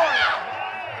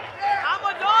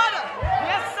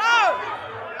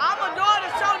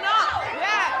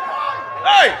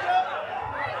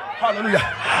 Hallelujah.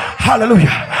 Hallelujah.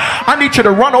 I need you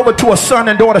to run over to a son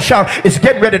and daughter, shout, it's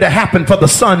getting ready to happen for the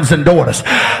sons and daughters.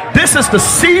 This is the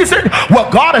season where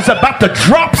God is about to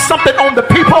drop something on the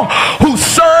people who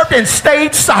served and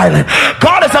stayed silent.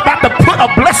 God is about to put a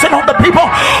blessing on the people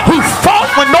who fought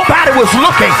when nobody was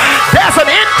looking. There's an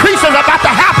increase that's about to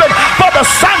happen for the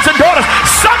sons and daughters.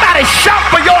 Somebody shout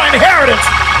for your inheritance.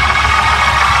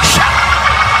 Shout.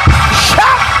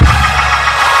 Shout.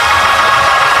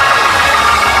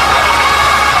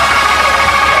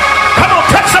 Come on,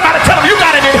 touch somebody. Tell them you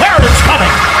got an inheritance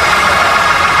coming.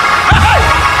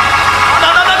 Hey.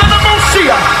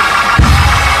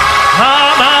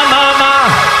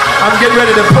 I'm getting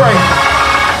ready to pray.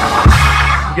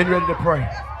 I'm getting ready to pray.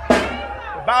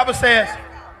 The Bible says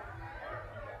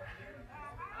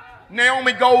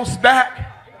Naomi goes back.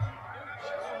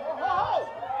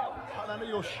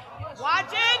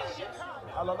 Watch it.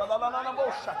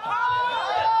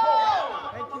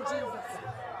 Thank you, Jesus.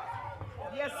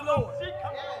 Yes, Lord.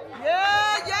 Yeah.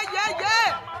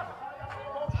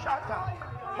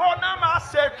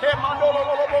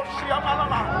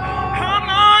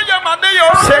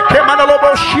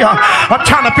 I'm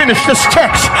trying to finish this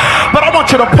text, but I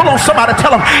want you to pull on somebody.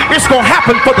 Tell them it's going to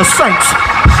happen for the saints.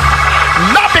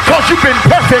 Not because you've been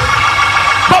perfect,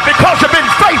 but because you've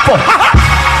been faithful.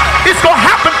 It's going to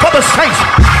happen for the saints.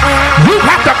 You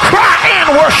have to cry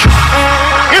and worship.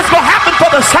 It's going to happen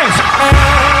for the saints.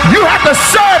 You have to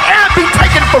serve and be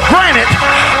taken for granted,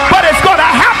 but it's going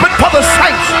to happen for the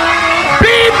saints.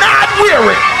 Be not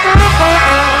weary.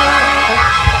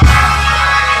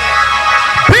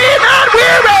 Be not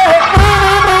weary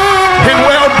in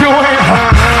well doing.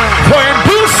 For in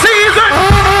due season,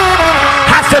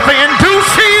 I said, for in due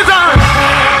season,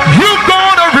 you're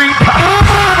gonna reap.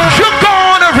 You're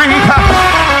gonna reap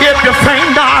if you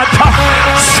faint not.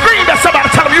 Scream at somebody,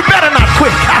 tell them you better not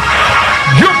quit.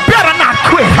 You better not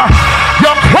quit.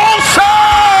 You're closer.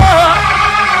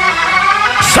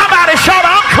 Somebody shout,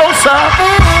 I'm closer.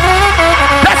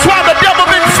 That's why the devil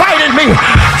been fighting me.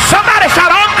 Somebody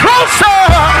shout, I'm closer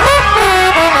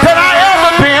than I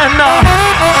ever been.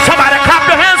 Somebody clap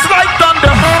your hands like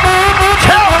thunder.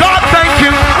 Tell God thank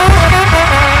you.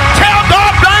 Tell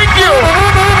God thank you.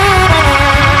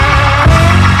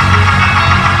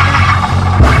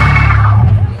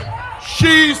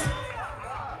 She's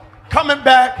coming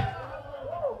back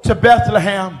to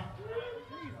Bethlehem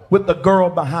with the girl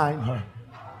behind her.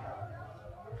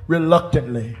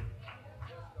 Reluctantly.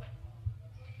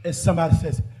 And somebody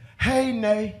says, hey,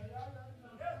 Nay.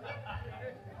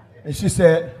 And she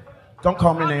said, don't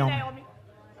call me Naomi.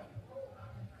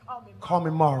 Call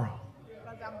me Mara.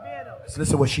 So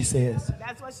listen to what she says.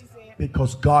 That's what she said.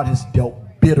 Because God has dealt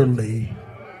bitterly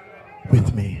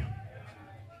with me.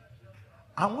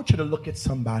 I want you to look at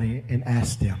somebody and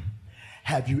ask them,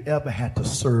 have you ever had to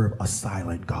serve a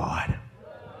silent God?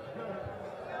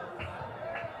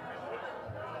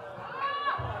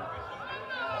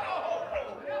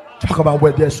 Talk about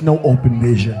where there's no open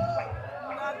vision.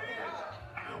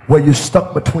 Where you're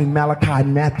stuck between Malachi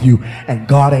and Matthew and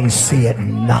God ain't said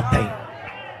nothing.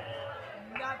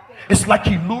 It's like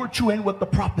he lured you in with the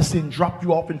prophecy and dropped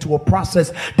you off into a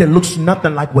process that looks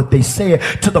nothing like what they said,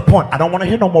 to the point I don't want to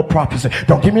hear no more prophecy.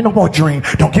 Don't give me no more dream.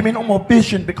 Don't give me no more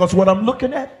vision, because what I'm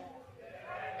looking at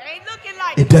Ain't looking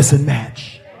like it doesn't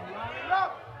match.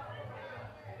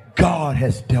 God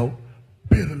has dealt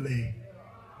bitterly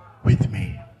with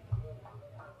me.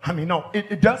 I mean, no,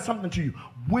 it does something to you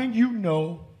when you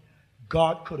know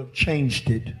God could have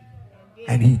changed it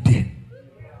and he didn't.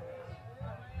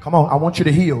 Come on, I want you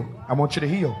to heal. I want you to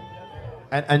heal.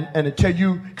 And to tell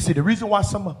you, see, the reason why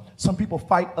some people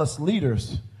fight us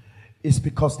leaders is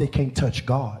because they can't touch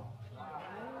God.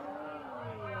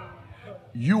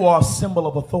 You are a symbol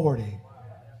of authority.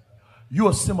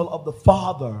 You're a symbol of the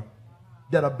father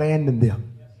that abandoned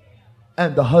them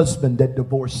and the husband that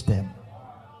divorced them.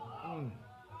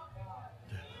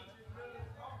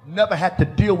 Never had to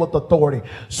deal with authority.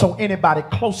 So anybody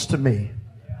close to me,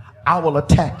 I will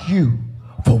attack you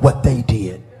for what they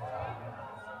did.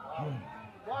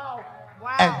 Wow.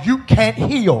 And you can't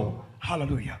heal,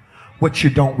 hallelujah, what you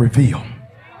don't reveal.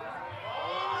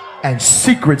 And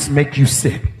secrets make you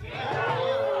sick.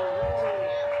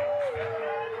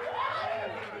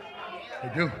 They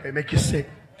do. They make you sick.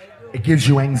 It gives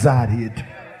you anxiety. It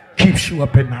keeps you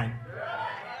up at night.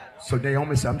 So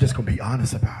Naomi said, I'm just going to be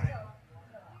honest about it.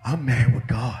 I'm mad with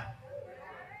God.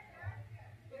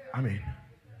 I mean,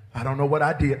 I don't know what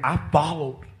I did. I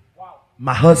followed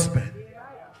my husband.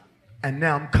 And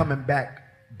now I'm coming back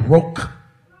broke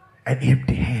and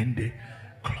empty-handed.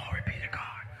 Glory be to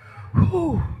God.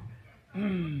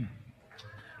 Whew.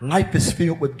 Life is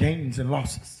filled with gains and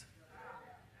losses.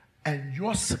 And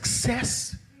your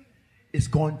success is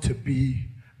going to be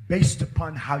based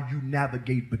upon how you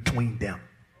navigate between them.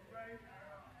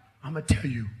 I'm going to tell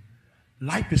you,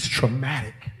 life is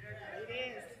traumatic. It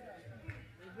is.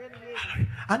 It really is.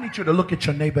 I need you to look at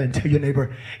your neighbor and tell your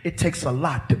neighbor, it takes a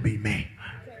lot to be me.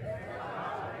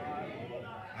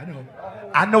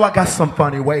 I know I got some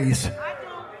funny ways,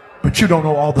 but you don't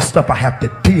know all the stuff I have to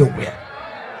deal with.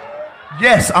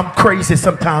 Yes, I'm crazy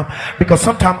sometimes, because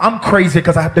sometimes I'm crazy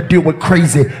because I have to deal with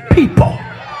crazy people,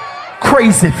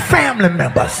 crazy family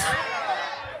members.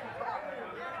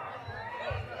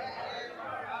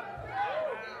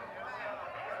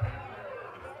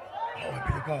 Glory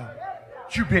be to God.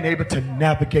 You've been able to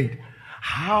navigate.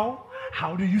 How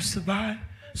do you survive?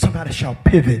 Somebody shall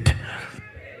pivot.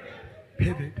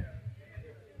 Pivot.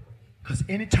 Because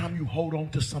anytime you hold on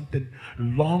to something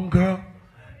longer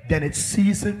than its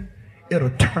season,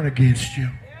 it'll turn against you.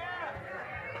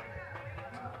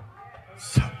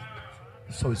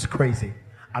 So it's crazy.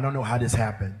 I don't know how this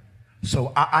happened.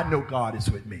 So I know God is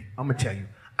with me. I'm going to tell you,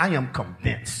 I am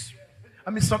convinced.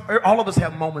 I mean, all of us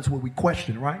have moments where we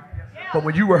question, right? But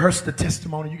when you rehearse the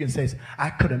testimony, you can say, I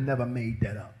could have never made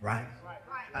that up, right?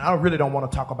 And I really don't want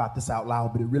to talk about this out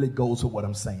loud, but it really goes with what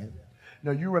I'm saying.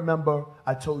 Now, you remember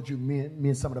I told you, me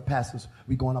and some of the pastors,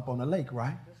 we going up on the lake,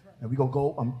 right? And we going to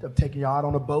go, I'm taking y'all out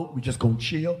on a boat. We just going to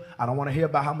chill. I don't want to hear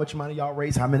about how much money y'all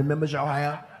raise, how many members y'all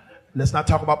have. Let's not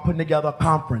talk about putting together a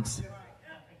conference.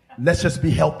 Let's just be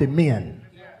healthy men.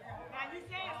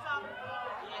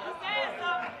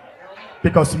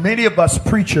 Because many of us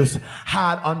preachers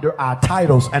hide under our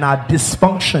titles and our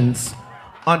dysfunctions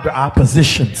under our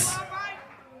positions.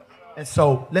 And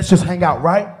so let's just hang out,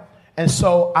 right? And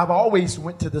so I've always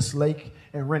went to this lake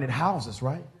and rented houses,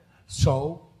 right?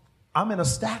 So I'm in a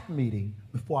staff meeting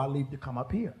before I leave to come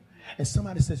up here. And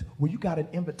somebody says, well, you got an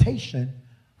invitation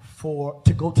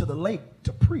to go to the lake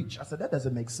to preach. I said, that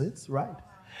doesn't make sense, right?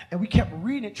 And we kept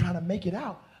reading it, trying to make it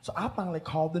out. So I finally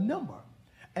called the number.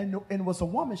 And it was a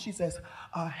woman. She says,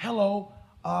 hello.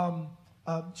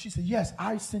 She said, yes,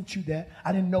 I sent you that.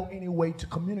 I didn't know any way to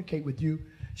communicate with you.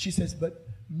 She says, but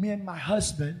me and my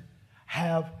husband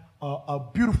have a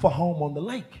beautiful home on the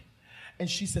lake. And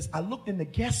she says, I looked in the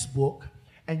guest book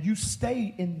and you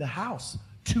stayed in the house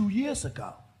 2 years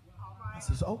ago. I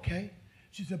says, okay.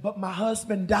 She said, but my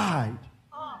husband died.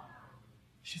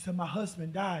 She said, my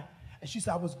husband died. And she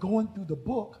said, I was going through the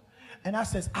book and I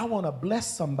says, I want to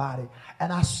bless somebody.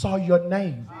 And I saw your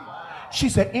name. She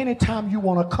said, anytime you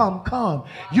want to come.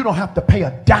 You don't have to pay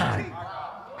a dime.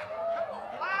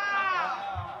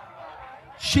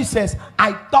 She says,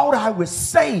 I thought I was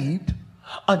saved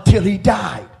until he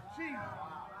died.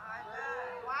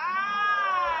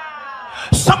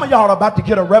 Some of y'all are about to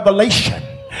get a revelation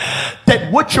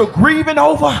that what you're grieving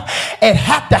over, it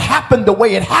had to happen the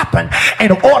way it happened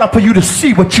in order for you to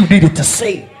see what you needed to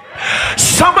see.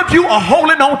 Some of you are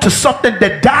holding on to something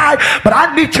that died, but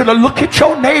I need you to look at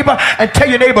your neighbor and tell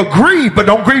your neighbor, grieve, but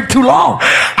don't grieve too long.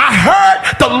 I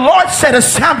heard the Lord say to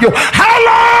Samuel, how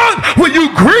long will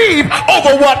you grieve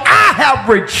over what I have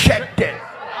rejected?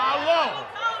 How long?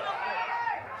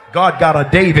 God got a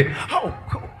David. Oh,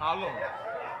 cool. How long?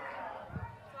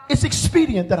 It's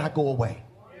expedient that I go away.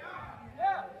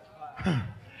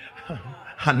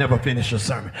 I never finish a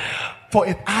sermon. For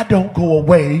if I don't go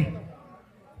away,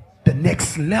 the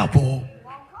next level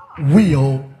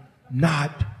will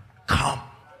not come.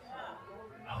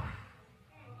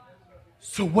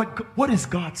 So what is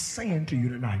God saying to you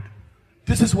tonight?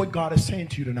 This is what God is saying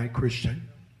to you tonight, Christian.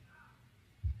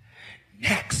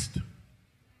 Next.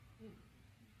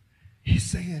 He's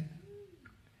saying,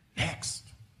 next.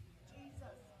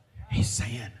 He's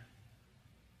saying,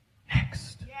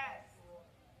 next.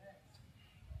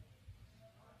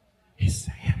 He's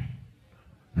saying,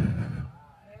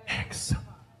 next.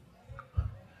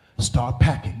 Start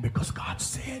packing because God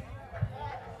said.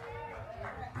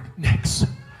 Next.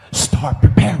 Start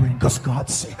preparing because God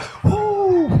said.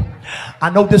 Ooh, I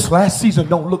know this last season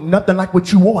don't look nothing like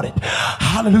what you wanted.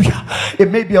 Hallelujah. It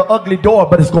may be an ugly door,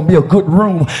 but it's going to be a good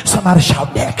room. Somebody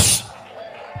shout next.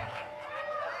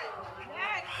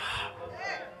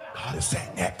 God is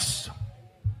saying next.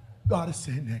 God is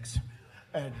saying next.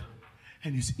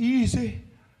 And it's easy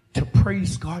to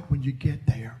praise God when you get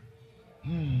there.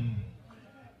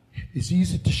 It's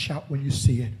easy to shout when you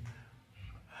see it.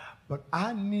 But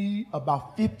I need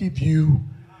about 50 of you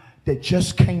that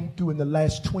just came through in the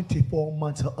last 24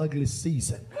 months of ugly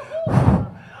season.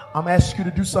 I'm asking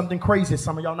you to do something crazy.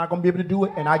 Some of y'all not going to be able to do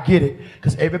it, and I get it,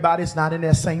 because everybody's not in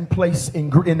that same place in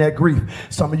that grief.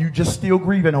 Some of you just still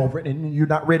grieving over it, and you're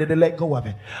not ready to let go of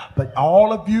it. But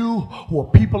all of you who are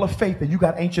people of faith, and you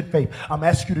got ancient faith, I'm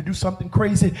asking you to do something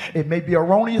crazy. It may be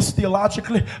erroneous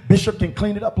theologically. Bishop can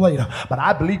clean it up later. But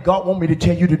I believe God wants me to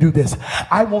tell you to do this.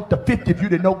 I want the 50 of you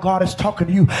to know God is talking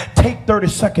to you. Take 30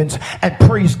 seconds and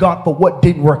praise God for what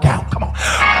didn't work out. Come on.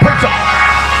 Praise God.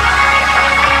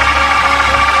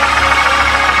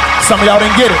 Some of y'all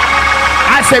didn't get it.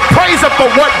 I said praise him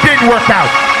for what didn't work out.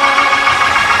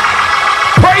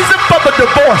 Praise him for the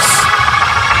divorce.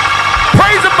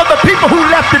 Praise him for the people who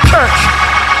left the church.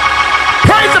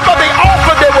 Praise him for the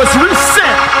offer that was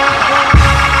resent.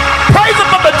 Praise him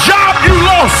for the job you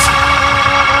lost.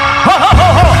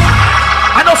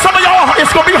 I know some of y'all,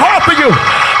 it's going to be hard for you,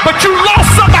 but you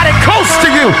lost somebody close to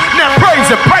you. Now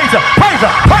praise him, praise him, praise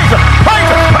him, praise him,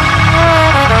 praise him.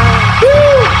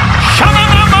 Woo!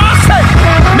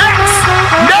 Next,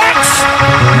 next,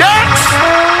 next,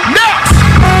 next,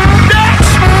 next.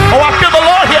 Oh, I feel the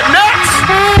Lord here. Next.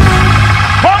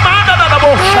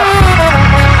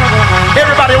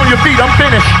 Everybody on your feet. I'm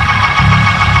finished.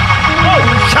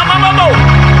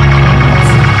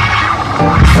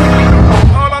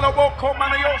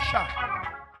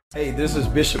 Hey, this is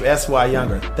Bishop S.Y.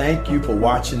 Younger. Thank you for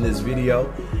watching this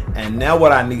video. And now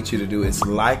what I need you to do is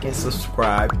like and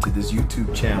subscribe to this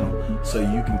YouTube channel so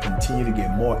you can continue to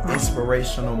get more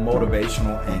inspirational,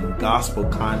 motivational, and gospel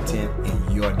content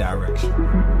in your direction.